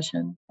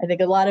Depression. I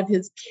think a lot of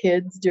his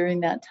kids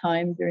during that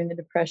time, during the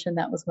Depression,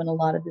 that was when a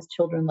lot of his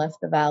children left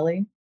the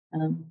valley,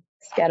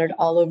 scattered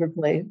all over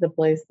the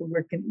place,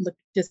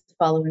 just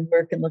following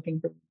work and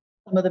looking for.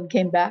 Some of them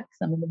came back,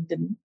 some of them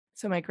didn't.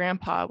 So my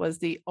grandpa was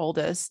the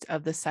oldest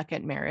of the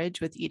second marriage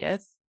with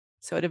Edith.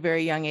 So at a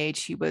very young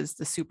age, he was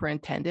the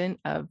superintendent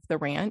of the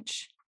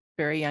ranch.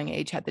 Very young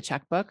age, had the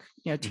checkbook,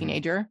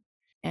 teenager.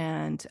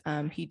 And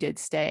he did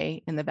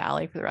stay in the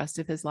valley for the rest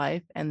of his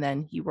life. And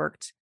then he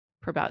worked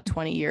for about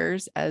 20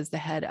 years as the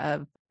head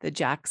of the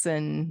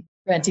Jackson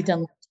Grand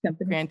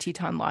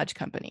Teton Lodge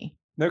Company.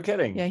 No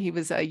kidding. Yeah, he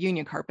was a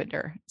union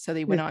carpenter. So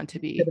they went on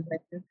to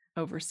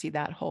oversee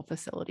that whole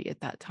facility at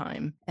that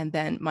time. And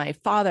then my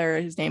father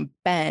is named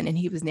Ben, and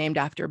he was named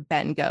after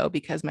Ben Go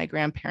because my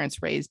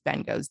grandparents raised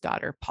Ben Go's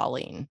daughter,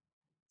 Pauline.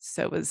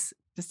 So it was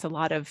just a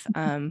lot of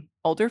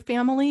older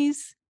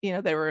families,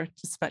 they were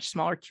just much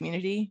smaller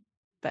community,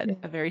 but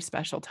a very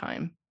special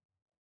time.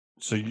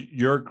 So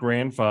your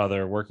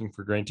grandfather, working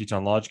for Grand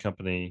Teton Lodge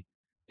Company,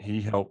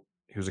 he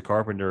was a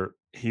carpenter.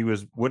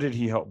 What did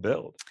he help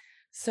build?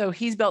 So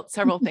he's built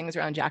several things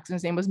around Jackson.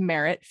 His name was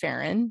Merritt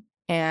Ferrin.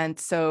 And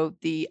so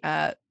the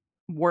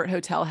Wart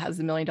Hotel has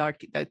the $1 million,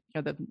 the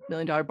 $1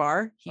 million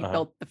bar. He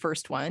built the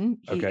first one.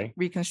 He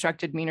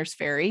reconstructed Meaner's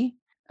Ferry.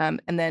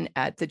 And then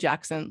at the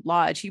Jackson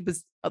Lodge,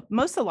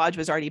 most of the lodge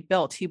was already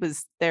built. He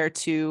was there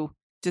to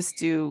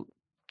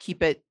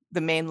keep it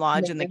the main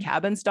lodge and the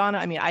cabins, Donna.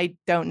 I mean, I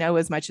don't know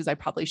as much as I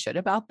probably should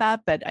about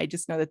that, but I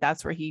just know that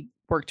that's where he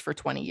worked for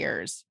 20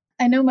 years.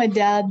 I know my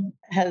dad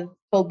has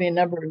told me a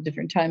number of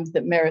different times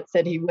that Merritt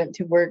said he went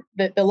to work,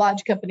 that the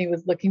lodge company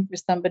was looking for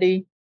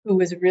somebody who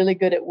was really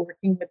good at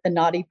working with the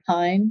knotty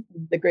pine.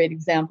 The great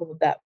example of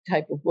that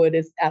type of wood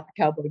is at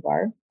the Cowboy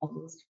Bar, all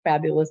those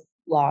fabulous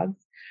logs.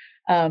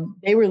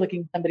 They were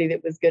looking for somebody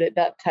that was good at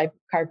that type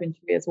of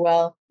carpentry as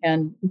well.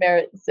 And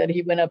Merritt said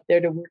he went up there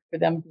to work for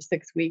them for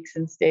 6 weeks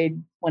and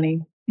stayed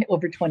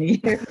over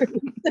 20 years.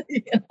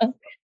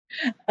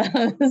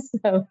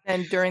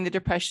 And during the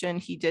Depression,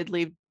 he did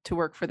leave to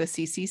work for the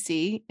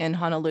CCC in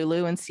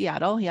Honolulu and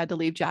Seattle. He had to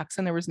leave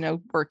Jackson. There was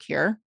no work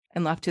here,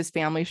 and left his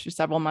family for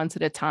several months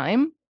at a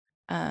time.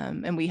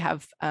 And we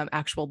have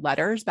actual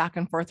letters back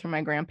and forth from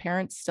my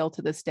grandparents still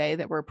to this day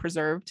that were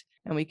preserved.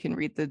 And we can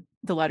read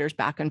the letters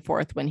back and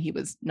forth when he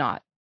was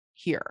not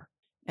here.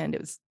 And it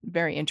was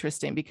very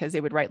interesting because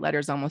they would write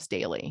letters almost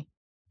daily.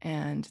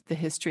 And the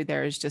history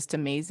there is just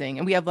amazing.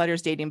 And we have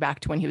letters dating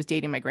back to when he was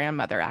dating my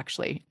grandmother,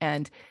 actually.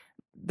 And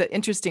The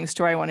interesting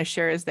story I want to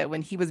share is that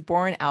when he was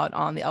born out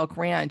on the Elk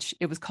Ranch,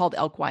 it was called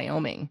Elk,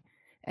 Wyoming,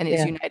 and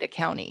it's Uinta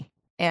County.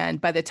 And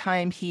by the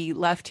time he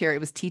left here, it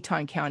was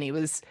Teton County. It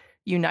was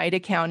Uinta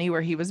County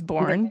where he was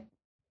born.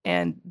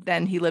 And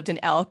then he lived in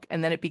Elk,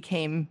 and then it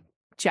became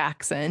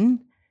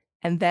Jackson.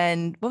 And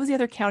then what was the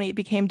other county it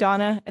became,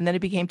 Donna? And then it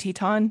became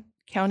Teton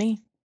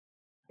County.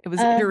 It was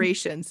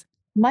iterations.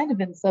 Might have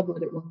been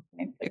Sublette at one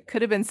point. It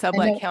could have been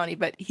Sublette County,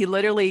 but he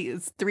literally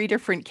is 3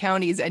 different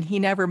counties and he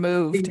never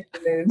moved.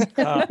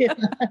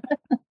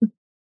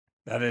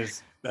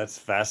 That's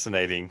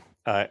fascinating.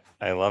 I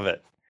love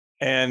it.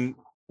 And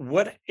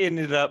what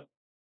ended up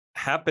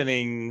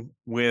happening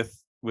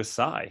with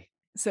Cy?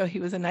 So he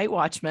was a night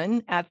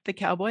watchman at the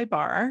Cowboy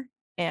Bar,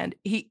 and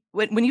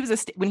when he was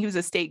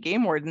a state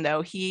game warden,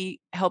 though,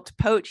 he helped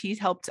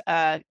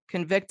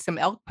convict some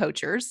elk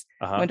poachers.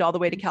 Went all the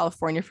way to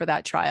California for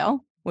that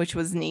trial, which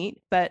was neat.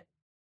 But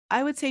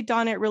I would say,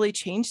 Donna, it really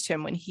changed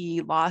him when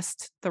he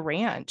lost the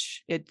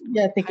ranch. It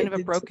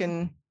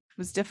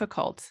was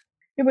difficult.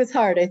 It was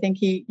hard. I think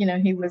he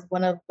was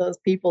one of those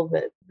people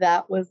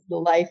that was the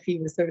life he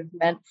was sort of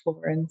meant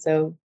for. And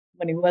so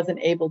when he wasn't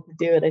able to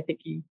do it, I think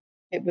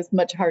it was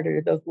much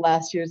harder. Those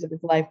last years of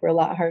his life were a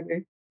lot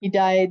harder. He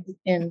died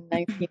in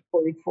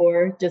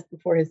 1944, just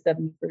before his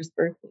 71st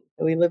birthday.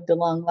 So he lived a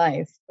long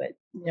life, but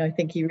I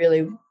think he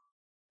really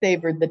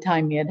savored the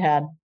time he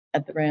had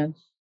at the ranch.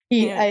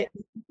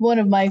 One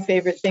of my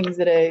favorite things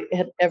that I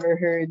had ever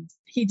heard,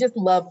 he just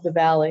loved the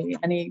valley,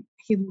 and he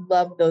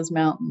loved those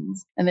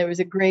mountains. And there was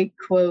a great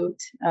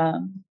quote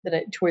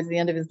towards the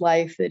end of his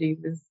life that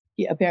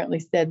he apparently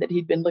said that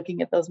he'd been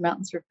looking at those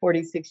mountains for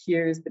 46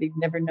 years, but he'd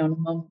never known a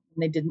moment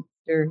when they didn't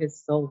stir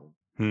his soul.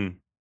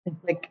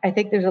 It's like, I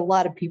think there's a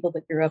lot of people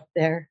that grew up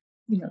there,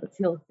 that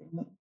feel the same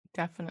way.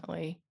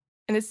 Definitely.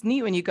 And it's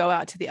neat when you go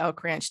out to the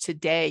Elk Ranch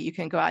today, you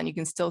can go out and you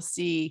can still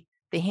see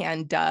the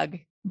hand dug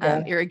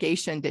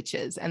irrigation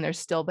ditches, and they're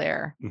still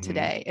there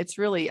today. It's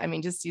really,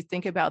 just you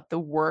think about the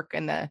work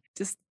and the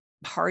just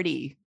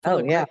party full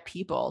of great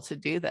people to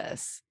do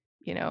this,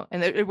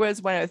 and there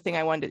was one other thing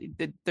I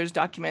wanted there's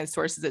documented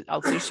sources that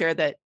also share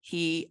that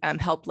he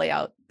helped lay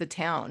out the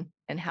town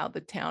and how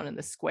the town and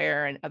the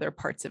square and other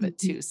parts of it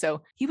too.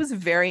 So he was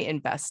very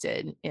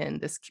invested in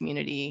this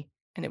community,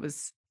 and it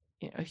was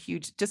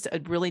just a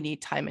really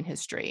neat time in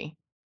history.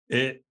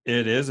 It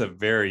is a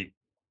very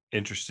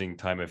interesting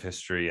time of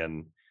history,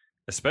 and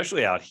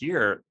especially out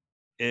here,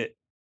 it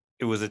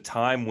was a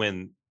time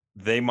when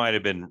they might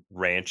have been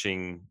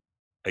ranching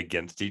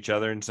against each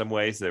other in some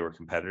ways. They were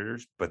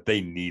competitors, but they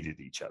needed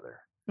each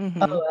other.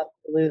 Oh,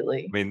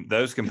 absolutely.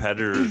 Those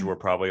competitors were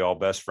probably all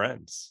best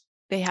friends.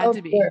 They had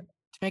to be to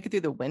make it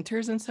through the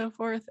winters and so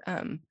forth.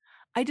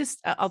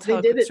 I'll tell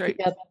a quick story.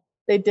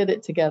 They did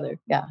it together.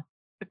 Yeah.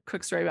 A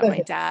quick story about my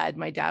dad.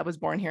 My dad was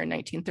born here in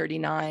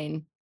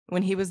 1939.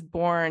 When he was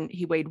born,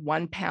 he weighed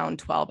 1 pound,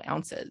 12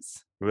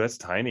 ounces. Ooh, that's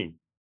tiny.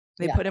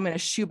 They put him in a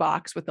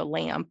shoebox with a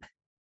lamp,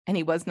 and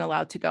he wasn't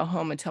allowed to go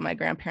home until my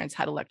grandparents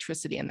had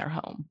electricity in their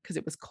home because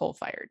it was coal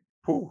fired.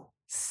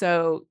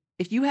 So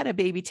if you had a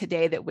baby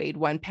today that weighed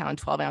 1 pound,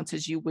 12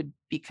 ounces, you would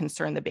be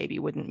concerned the baby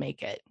wouldn't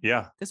make it.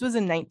 Yeah. This was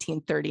in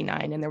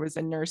 1939. And there was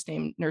a nurse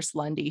named Nurse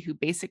Lundy who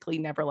basically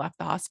never left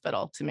the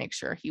hospital to make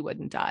sure he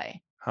wouldn't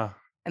die.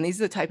 And these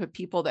are the type of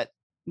people that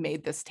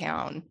made this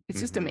town.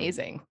 It's just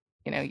amazing.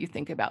 You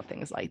think about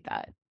things like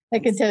that. I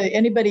can tell you,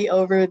 anybody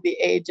over the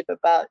age of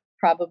about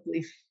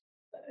probably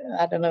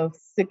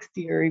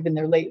 60 or even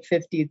their late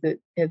 50s that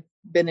have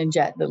been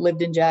that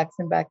lived in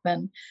Jackson back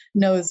then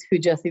knows who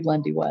Jessie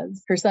Lundy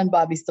was. Her son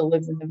Bobby still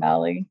lives in the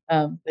valley,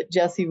 but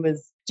Jessie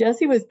was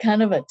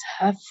kind of a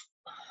tough,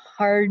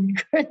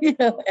 hard,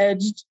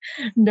 edged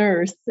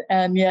nurse,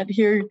 and yet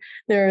here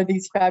there are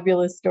these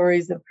fabulous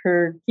stories of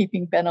her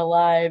keeping Ben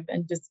alive,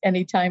 and just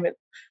anytime it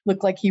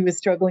looked like he was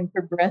struggling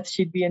for breath,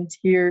 she'd be in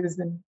tears.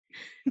 And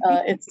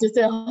it's just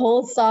a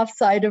whole soft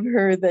side of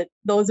her that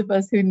those of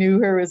us who knew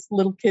her as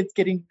little kids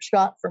getting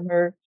shot from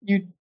her,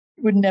 you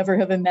would never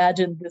have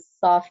imagined this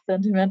soft,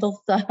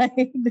 sentimental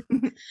side.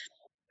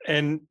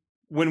 And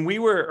when we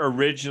were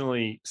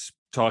originally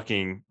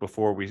talking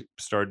before we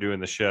started doing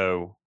the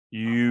show,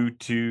 you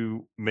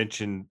two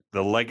mentioned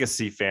the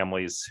legacy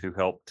families who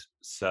helped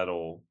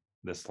settle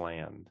this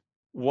land.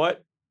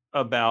 What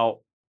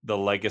about the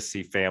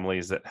legacy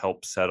families that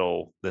helped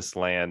settle this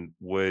land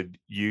would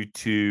you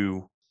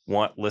two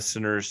want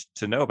listeners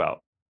to know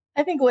about?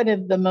 I think one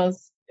of the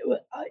most,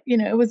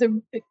 it was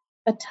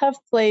a tough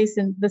place,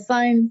 and the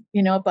sign,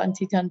 up on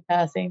Teton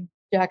Passing,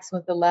 Jackson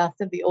was the last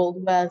of the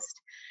Old West.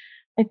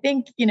 I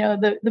think,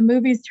 the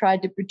movies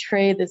tried to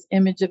portray this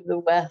image of the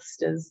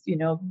West as,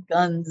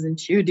 guns and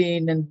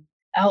shooting and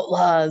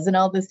outlaws and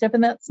all this stuff.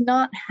 And that's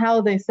not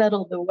how they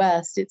settled the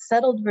West. It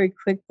settled very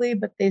quickly,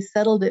 but they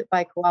settled it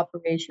by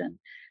cooperation.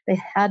 They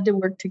had to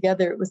work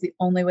together. It was the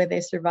only way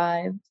they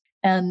survived.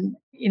 And,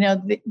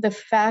 the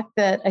fact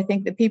that I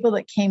think the people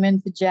that came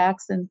into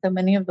Jackson, so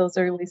many of those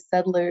early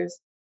settlers,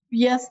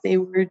 yes, they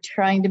were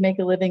trying to make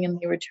a living and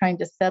they were trying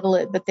to settle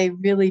it, but they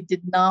really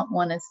did not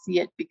want to see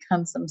it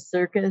become some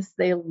circus.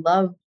 They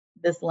loved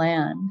this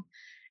land.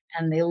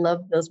 and they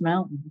loved those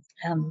mountains.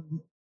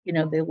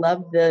 They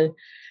loved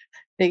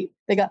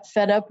they got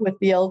fed up with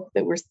the elk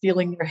that were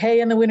stealing their hay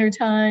in the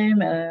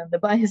wintertime and the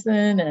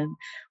bison and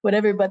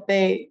whatever, but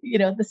they,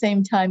 at the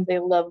same time, they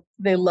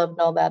loved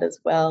all that as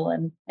well.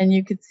 And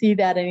you could see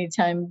that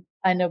anytime.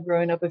 I know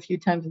growing up a few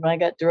times when I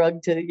got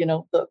drugged to,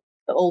 the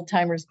old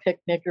timers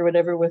picnic or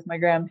whatever with my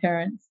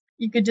grandparents,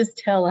 you could just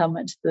tell how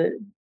much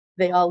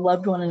they all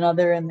loved one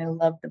another and they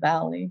loved the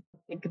valley. I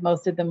think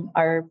most of them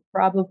are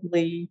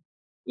probably,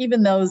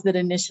 even those that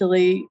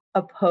initially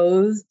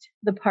opposed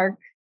the park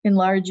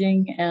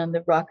enlarging and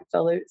the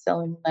Rockefeller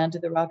selling land to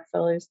the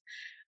Rockefellers,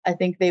 I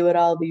think they would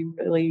all be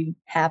really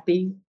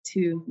happy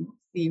to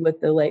see what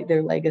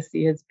their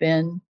legacy has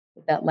been.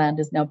 That land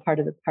is now part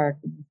of the park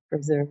and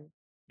preserved.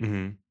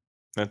 Mm-hmm.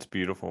 That's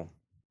beautiful.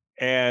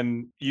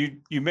 And you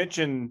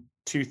mentioned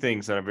two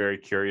things that I'm very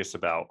curious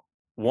about.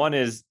 One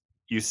is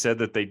you said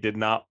that they did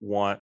not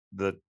want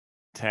the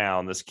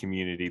town, this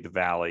community, the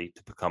valley,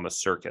 to become a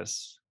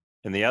circus.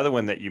 And the other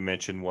one that you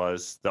mentioned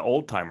was the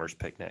old timers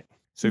picnic.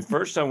 So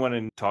first I want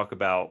to talk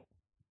about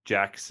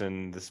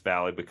Jackson, this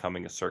valley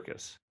becoming a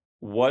circus.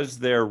 Was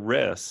there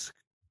risk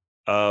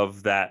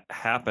of that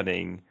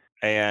happening?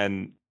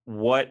 And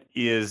what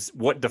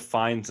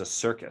defines a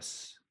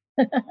circus?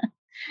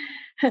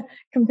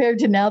 Compared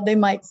to now, they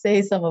might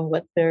say some of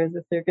what's there is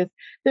a circus.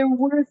 There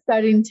were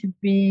starting to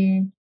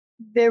be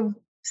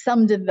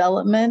some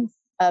developments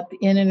up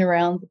in and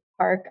around the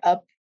park,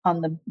 up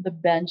on the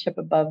bench up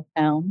above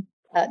town.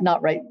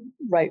 Not right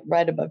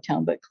above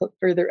town, but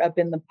further up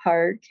in the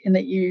park, and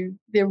that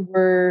there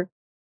were,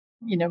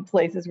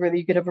 places where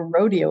you could have a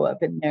rodeo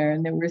up in there.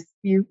 And there was,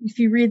 if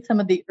you read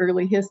some of the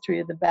early history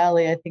of the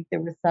valley, I think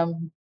there was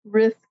some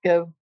risk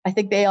of, I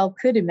think they all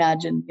could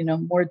imagine,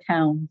 more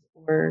towns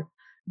or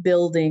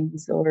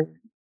buildings or,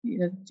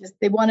 just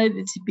they wanted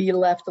it to be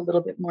left a little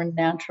bit more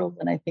natural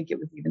than I think it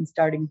was even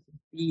starting to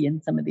be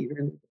in some of the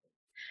early days.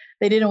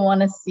 They didn't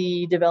want to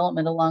see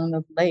development along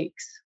those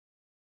lakes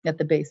at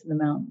the base of the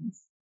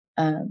mountains.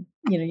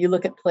 You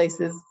look at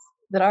places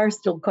that are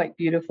still quite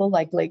beautiful,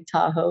 like Lake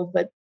Tahoe,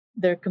 but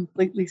they're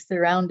completely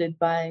surrounded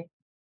by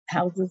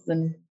houses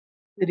and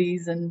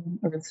cities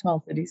or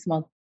small cities,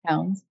 small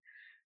towns.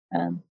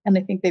 And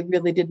I think they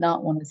really did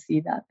not want to see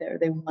that there.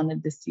 They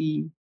wanted to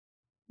see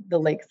the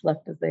lakes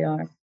left as they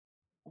are,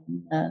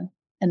 and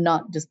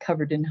not just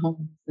covered in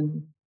homes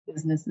and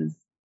businesses.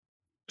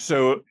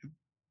 So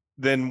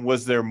then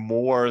was there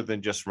more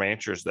than just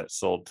ranchers that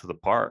sold to the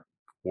park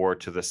or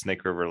to the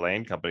Snake River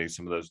Land Company,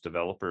 some of those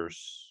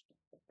developers,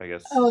 I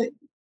guess? Oh,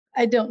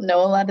 I don't know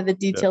a lot of the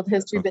detailed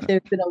history, but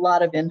there's been a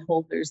lot of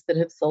inholders that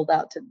have sold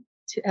out to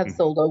have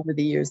sold over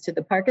the years to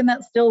the park, and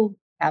that's still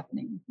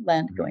happening.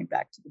 Land going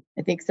back to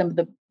I think some of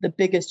the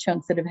biggest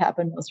chunks that have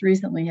happened most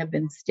recently have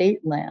been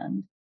state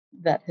land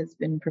that has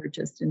been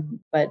purchased,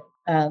 but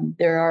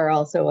there are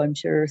also, I'm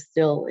sure,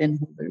 still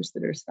inholders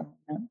that are selling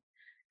them,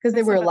 because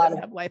there were a lot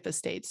of life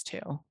estates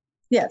too.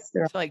 Yes,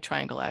 there are. So like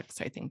Triangle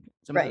X, I think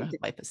some of the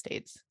life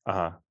estates.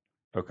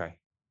 Okay.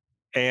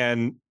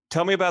 And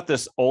tell me about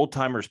this old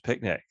timers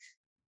picnic.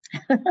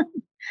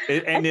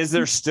 And is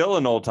there still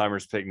an old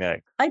timers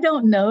picnic? I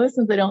don't know,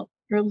 since I don't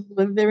really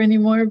live there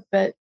anymore,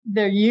 but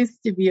there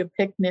used to be a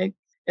picnic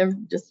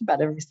just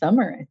about every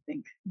summer. I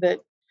think that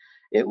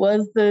it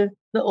was the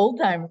old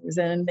timers,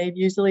 and they'd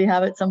usually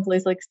have it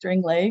someplace like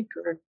String Lake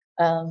or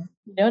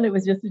and it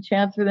was just a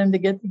chance for them to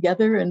get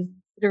together and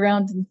sit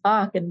around and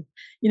talk. And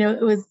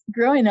it was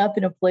growing up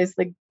in a place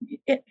like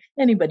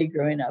anybody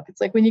growing up, it's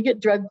like when you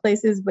get drug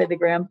places by the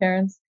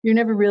grandparents, you're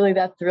never really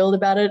that thrilled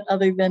about it,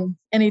 other than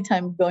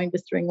anytime going to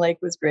String Lake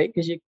was great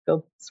because you could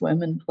go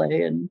swim and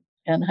play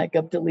and hike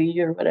up to Lee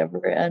or whatever.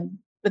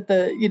 But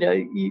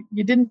you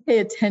didn't pay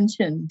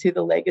attention to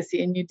the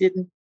legacy, and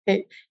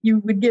you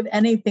would give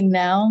anything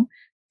now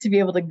to be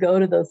able to go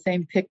to those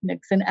same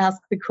picnics and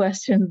ask the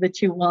questions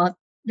that you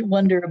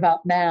wonder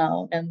about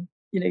now. And,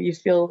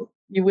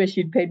 you wish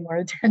you'd paid more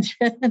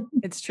attention.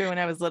 It's true. When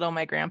I was little,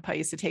 my grandpa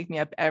used to take me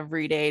up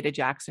every day to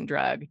Jackson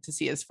Drug to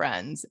see his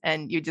friends.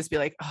 And you'd just be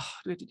like, oh,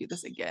 do we have to do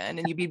this again?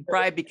 And you'd be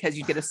bribed because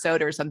you get a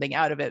soda or something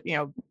out of it,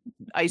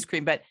 ice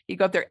cream, but he'd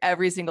go up there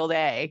every single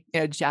day,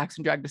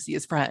 Jackson Drug to see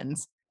his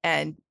friends.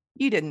 And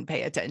you didn't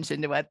pay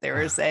attention to what they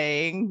were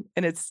saying.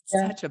 And it's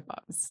such a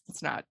buzz.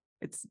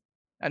 It's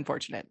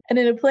unfortunate. And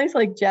in a place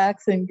like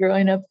Jackson,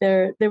 growing up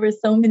there were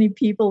so many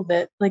people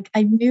that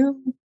I knew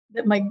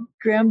that my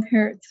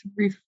grandparents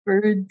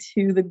referred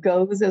to the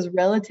Goes as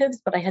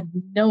relatives, but I had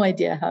no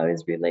idea how I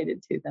was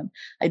related to them.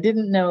 I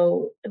didn't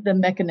know the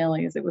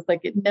McAnellys. It was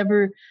like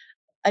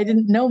I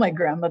didn't know my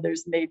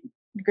great-grandmother's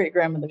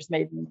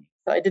maiden name.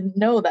 So I didn't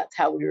know that's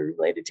how we were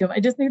related to them. I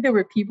just knew there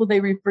were people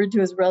they referred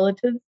to as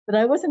relatives, but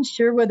I wasn't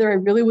sure whether I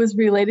really was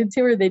related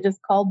to, or they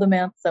just called them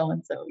Aunt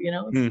so-and-so,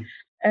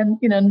 And,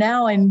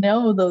 now I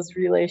know those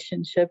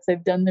relationships.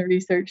 I've done the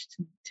research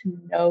to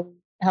know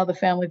how the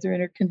families are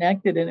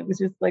interconnected. And it was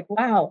just like,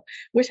 wow,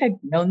 wish I'd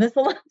known this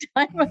a long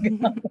time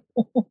ago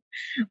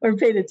or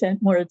paid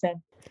more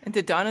attention. And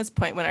to Donna's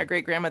point, when our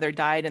great grandmother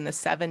died in the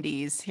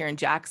 70s here in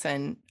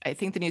Jackson, I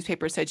think the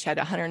newspaper said she had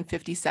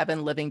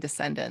 157 living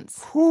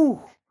descendants.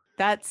 Whew.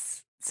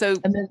 That's so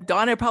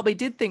Donna probably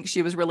did think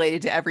she was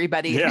related to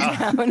everybody in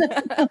town.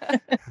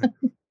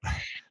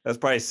 That's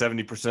probably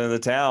 70% of the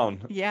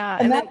town. Yeah.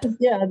 And that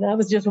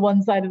was just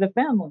one side of the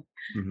family.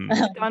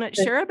 Mm-hmm. Donna,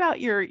 share about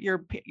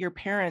your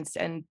parents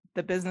and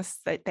the business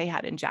that they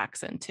had in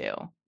Jackson too.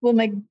 Well,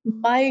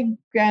 my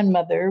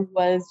grandmother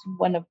was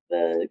one of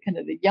the kind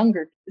of the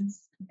younger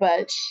kids,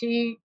 but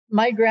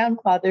my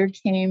grandfather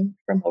came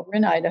from over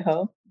in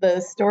Idaho.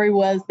 The story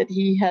was that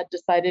he had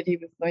decided he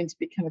was going to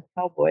become a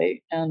cowboy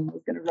and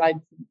was going to ride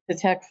to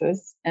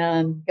Texas,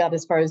 and got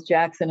as far as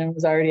Jackson and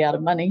was already out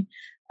of money.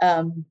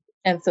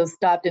 And so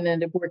stopped and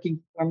ended up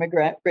working for my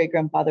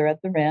great-grandfather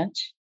at the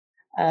ranch,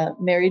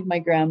 married my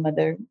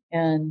grandmother.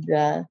 And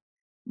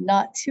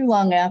not too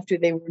long after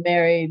they were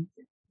married,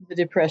 the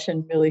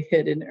Depression really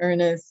hit in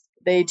earnest.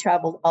 They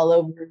traveled all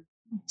over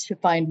to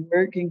find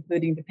work,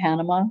 including to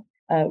Panama.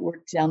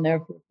 Worked down there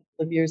for a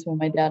couple of years when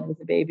my dad was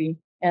a baby.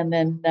 And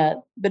then,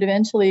 but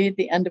eventually at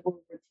the end of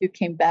World War II,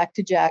 came back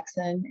to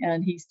Jackson,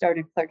 and he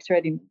started Clark's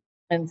Ready.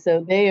 And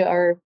so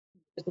there's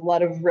a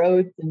lot of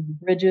roads and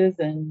bridges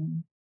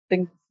and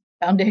things,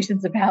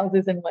 foundations of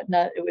houses and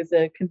whatnot. It was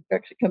a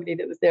construction company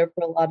that was there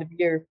for a lot of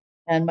years.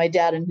 And my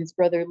dad and his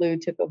brother Lou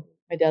took over.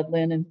 My dad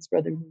Lynn and his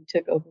brother Lou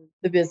took over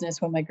the business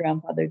when my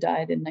grandfather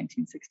died in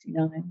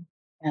 1969.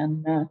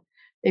 And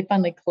they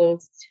finally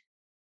closed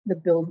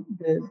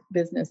the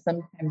business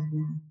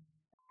sometime.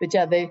 But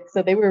yeah, they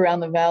were around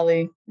the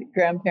valley. The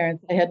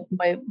grandparents.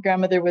 My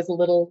grandmother was a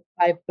little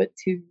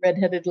 5'2"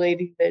 redheaded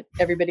lady that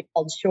everybody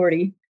called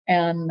Shorty,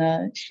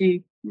 and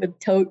she would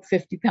tote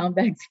 50-pound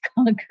bags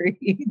of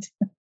concrete.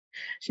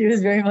 She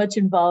was very much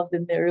involved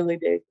in the early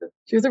days.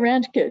 She was a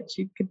ranch kid.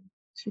 She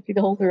could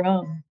hold her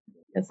own.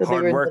 And so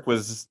hard work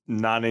was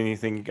not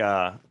anything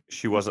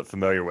she wasn't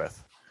familiar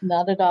with.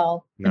 Not at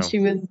all. No. And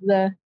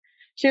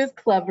she was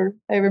clever.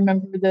 I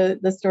remember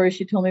the story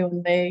she told me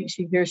when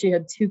she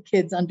had 2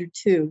 kids under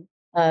 2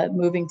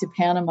 moving to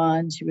Panama,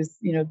 and she was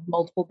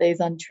multiple days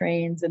on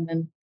trains, and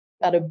then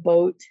got a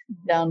boat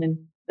down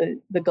in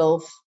the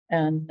Gulf,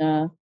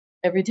 and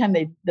every time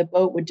the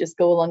boat would just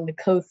go along the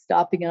coast,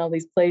 stopping in all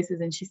these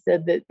places. And she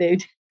said that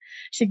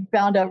she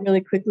found out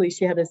really quickly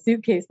she had a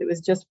suitcase that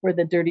was just for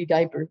the dirty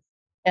diapers.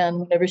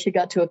 And whenever she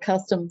got to a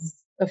customs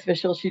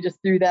official, she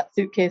just threw that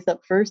suitcase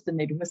up first, and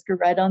they'd whisk her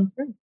right on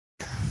through.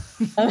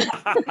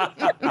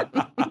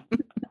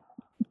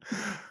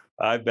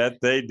 I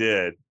bet they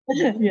did.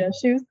 Yeah,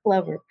 she was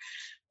clever.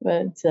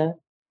 But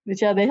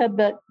yeah, they had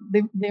that.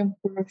 They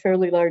were a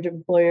fairly large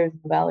employer in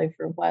the valley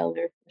for a while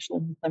there, especially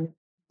in the summer.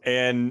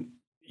 And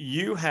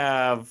you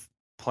have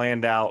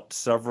planned out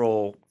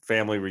several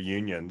family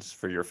reunions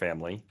for your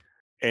family.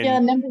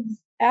 And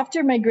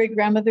after my great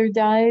grandmother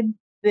died,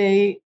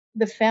 the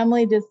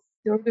family just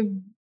sort of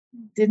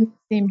didn't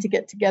seem to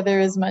get together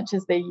as much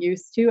as they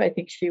used to. I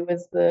think she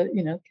was the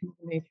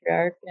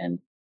matriarch, and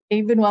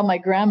even while my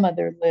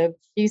grandmother lived,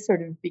 she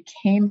sort of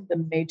became the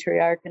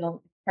matriarch, and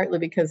partly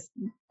because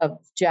of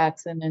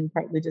Jackson, and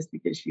partly just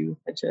because she was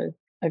such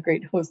a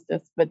great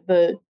hostess. But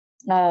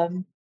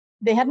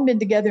they hadn't been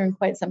together in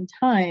quite some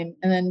time.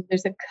 And then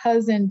there's a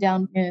cousin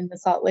down in the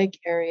Salt Lake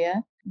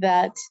area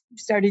that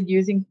started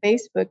using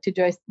Facebook to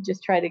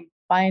just try to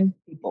find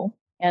people.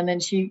 And then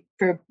she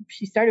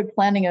started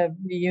planning a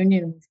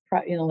reunion,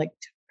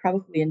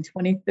 probably in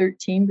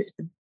 2013, but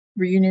the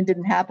reunion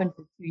didn't happen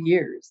for 2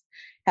 years.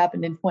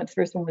 The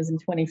first one was in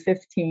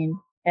 2015.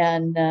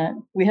 And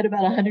we had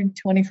about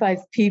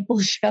 125 people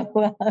show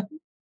up.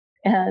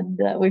 And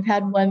we've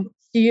had one.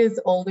 She is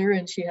older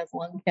and she has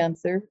lung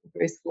cancer,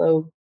 very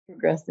slow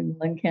progressing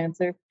lung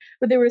cancer.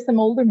 But there were some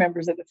older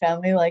members of the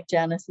family, like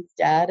Janis's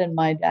dad and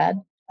my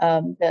dad,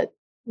 that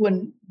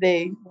when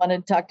they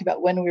talked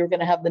about when we were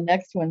going to have the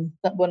next one,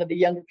 one of the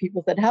younger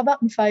people said, "How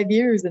about in 5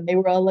 years?" And they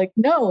were all like,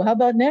 "No, how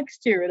about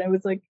next year?" And I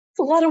was like, "It's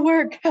a lot of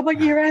work. How about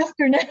year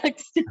after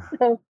next?"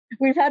 So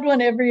we've had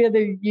one every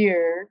other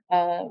year.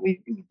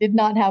 We did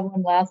not have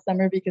one last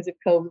summer because of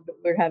COVID, but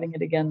we're having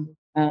it again.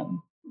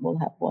 We'll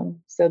have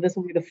one. So this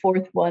will be the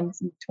 4th one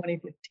since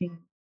 2015.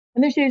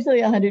 And there's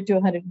usually 100 to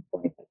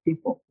 125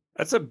 people.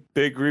 That's a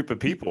big group of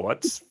people.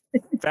 That's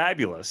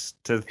fabulous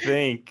to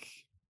think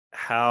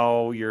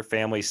how your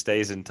family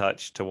stays in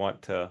touch to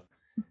want to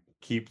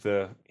keep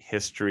the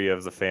history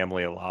of the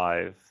family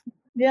alive.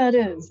 Yeah, it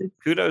is.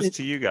 Kudos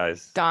to you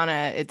guys.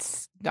 Donna,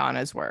 it's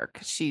Donna's work.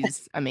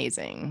 She's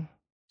amazing.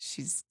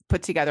 She's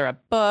put together a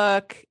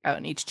book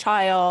on each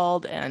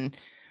child and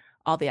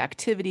all the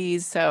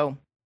activities. So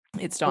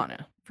it's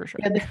Donna for sure.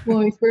 Yeah, when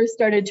we first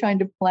started trying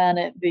to plan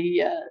it,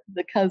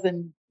 the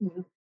cousin,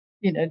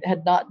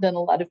 had not done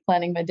a lot of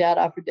planning. My dad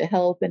offered to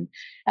help, and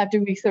after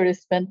we sort of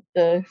spent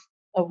a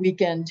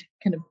weekend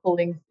kind of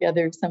pulling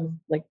together some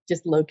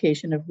just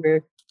location of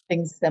where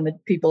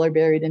people are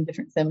buried in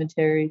different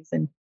cemeteries,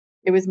 and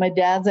it was my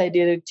dad's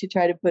idea to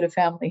try to put a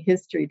family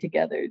history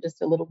together,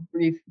 just a little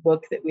brief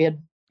book that we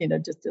had,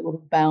 just a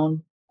little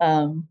bound.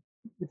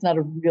 it's not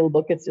a real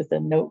book, it's just a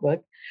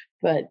notebook.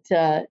 But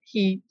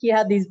he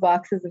had these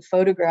boxes of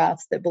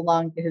photographs that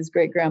belonged to his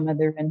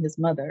great-grandmother and his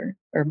mother,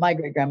 or my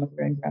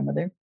great-grandmother and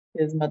grandmother,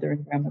 his mother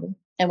and grandmother.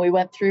 And we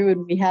went through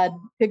and we had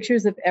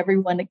pictures of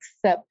everyone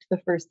except the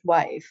first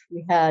wife.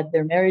 We had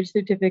their marriage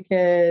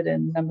certificate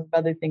and a number of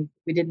other things.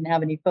 We didn't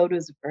have any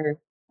photos of her.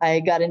 I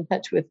got in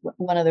touch with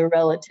one of the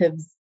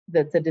relatives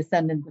that's a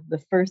descendant of the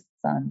first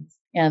sons.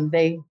 And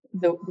the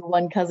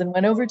one cousin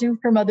went over to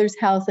her mother's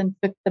house and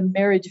took the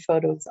marriage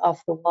photos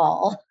off the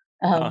wall,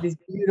 these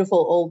beautiful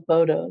old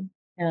photos,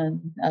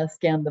 and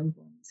scanned them.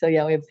 So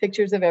yeah, we have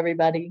pictures of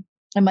everybody.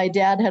 And my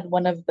dad had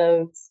one of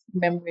those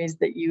memories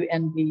that you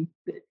envy,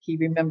 that he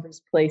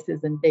remembers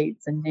places and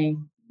dates and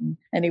names.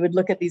 And he would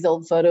look at these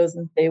old photos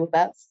and say, well,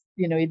 that's,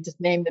 he'd just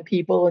name the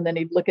people. And then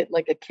he'd look at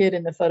like a kid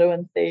in the photo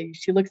and say,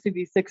 she looks to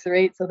be 6 or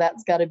 8. So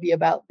that's got to be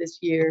about this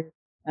year.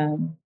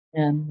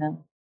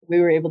 We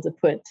were able to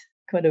put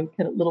kind of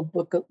little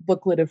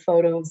booklet of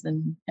photos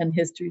and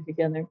history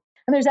together.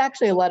 And there's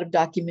actually a lot of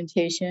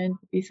documentation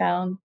to be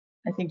found.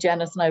 I think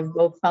Janis and I have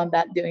both found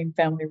that doing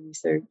family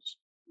research.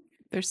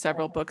 There's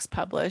several books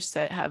published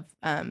that have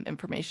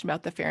information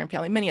about the Ferrin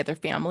family, many other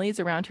families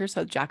around here.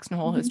 So Jackson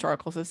Hole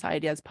Historical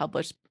Society has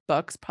published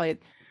books, probably,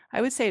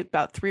 I would say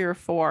about 3 or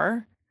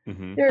 4.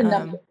 There are a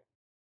number.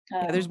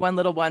 There's one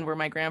little one where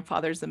my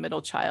grandfather's the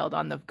middle child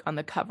on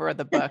the cover of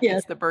the book. Yes.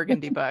 It's the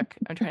Burgundy book.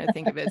 I'm trying to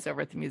think of it. It's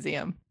over at the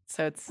museum.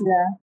 So it's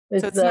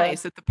it's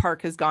nice that the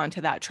park has gone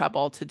to that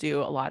trouble to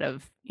do a lot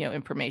of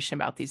information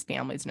about these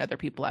families, and other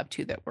people have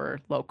too that were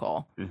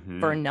local.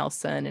 Vern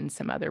Nelson and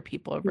some other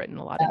people have written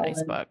a lot of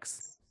nice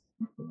books.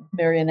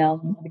 Marion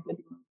Allen had a good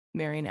one.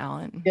 Marion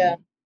Allen. Yeah.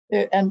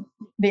 And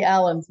the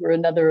Allens were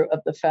another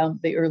of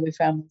the early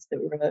families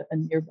that were a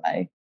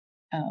nearby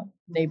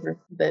neighbor.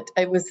 That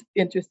it was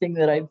interesting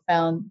that I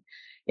found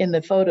in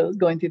the photos,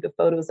 going through the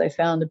photos, I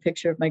found a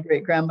picture of my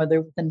great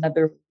grandmother with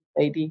another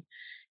lady.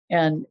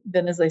 And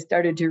then as I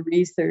started to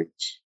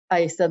research,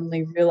 I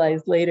suddenly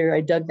realized later, I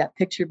dug that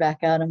picture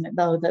back out and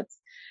went,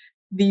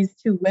 these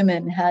 2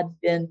 women had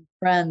been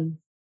friends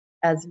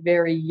as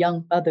very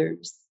young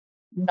mothers,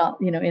 not,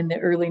 in the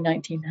early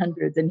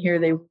 1900s. And here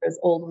they were as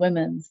old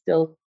women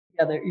still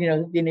together,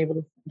 being able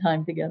to spend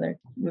time together.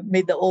 It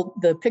made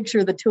the picture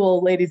of the 2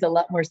 old ladies a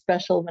lot more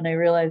special when I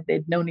realized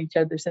they'd known each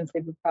other since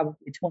they were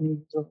probably 20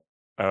 years old.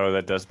 Oh,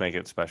 that does make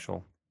it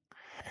special.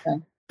 Yeah.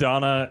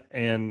 Donna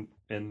and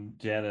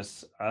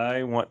Janis,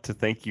 I want to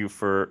thank you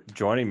for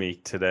joining me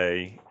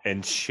today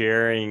and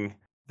sharing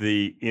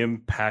the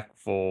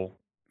impactful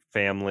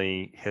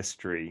family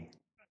history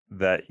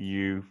that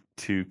you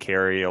 2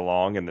 carry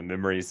along, and the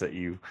memories that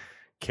you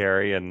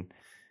carry, and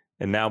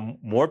now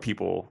more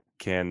people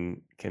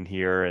can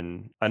hear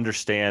and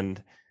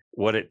understand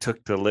what it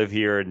took to live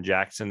here in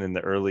Jackson in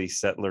the early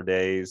settler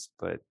days,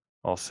 but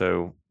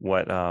also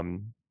what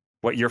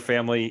your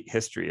family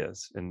history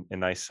is,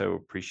 and I so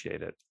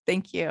appreciate it.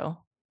 Thank you.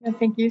 Yeah,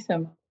 thank you so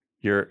much.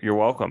 You're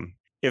welcome.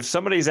 If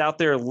somebody's out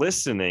there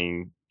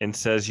listening and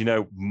says,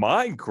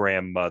 my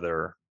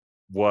grandmother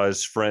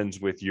was friends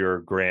with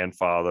your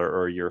grandfather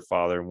or your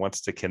father and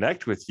wants to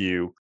connect with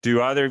you, do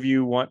either of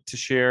you want to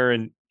share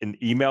an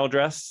email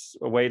address,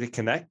 a way to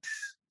connect?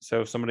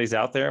 So if somebody's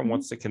out there and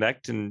wants to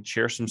connect and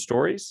share some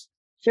stories?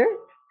 Sure.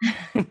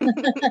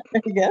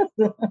 Yes.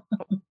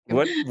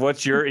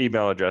 What's your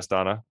email address,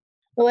 Donna?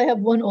 Well, I have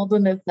one old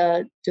one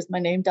that's just my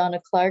name,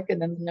 Donna Clark,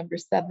 and then the number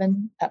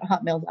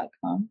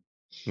 7@hotmail.com.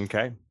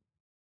 Okay.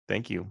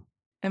 Thank you.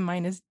 And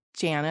mine is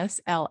Janis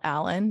L.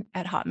 Allen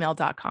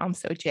 @hotmail.com.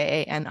 So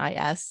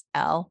JANIS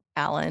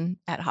Allen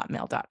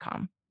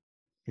 @hotmail.com.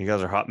 You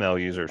guys are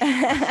Hotmail users.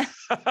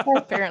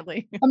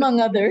 Apparently.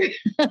 Among other.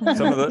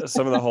 some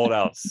of the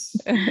holdouts.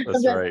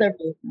 That's right.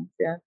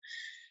 Yeah.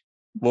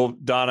 Well,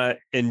 Donna,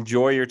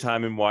 enjoy your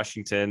time in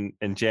Washington.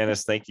 And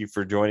Janis, thank you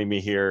for joining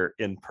me here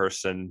in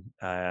person.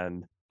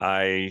 And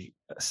I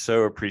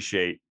so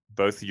appreciate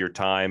both of your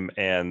time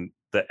and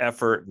the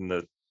effort and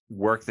the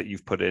work that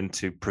you've put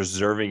into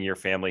preserving your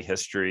family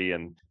history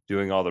and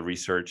doing all the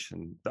research,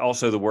 and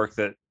also the work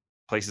that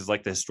places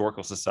like the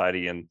Historical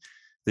Society and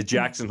the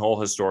Jackson Hole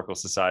Historical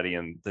Society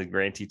and the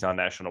Grand Teton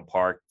National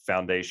Park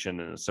Foundation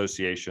and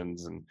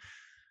associations and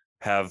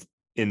have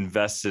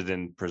invested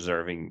in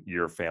preserving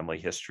your family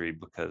history,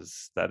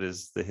 because that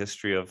is the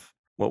history of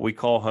what we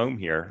call home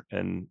here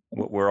and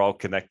what we're all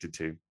connected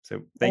to.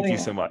 So thank you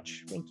so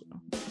much. Thank you.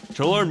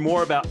 To learn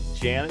more about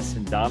Janis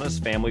and Donna's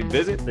family,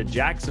 visit the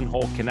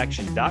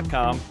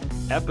JacksonHoleConnection.com,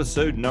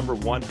 episode number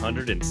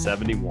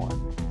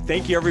 171.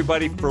 Thank you,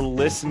 everybody, for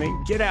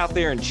listening. Get out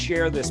there and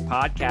share this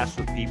podcast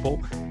with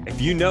people. If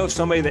you know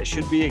somebody that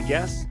should be a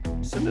guest,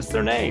 send us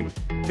their name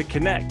to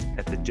connect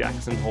at the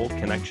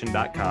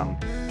JacksonHoleConnection.com.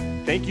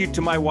 Thank you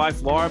to my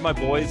wife, Laura, my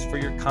boys, for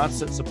your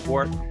constant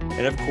support.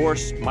 And of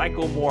course,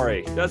 Michael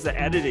Morey does the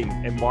editing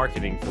and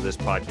marketing for this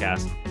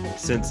podcast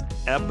since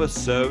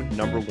episode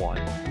number 1.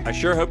 I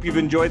sure hope you've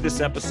enjoyed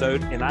this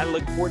episode, and I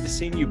look forward to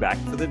seeing you back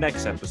for the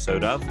next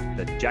episode of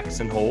the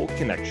Jackson Hole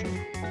Connection.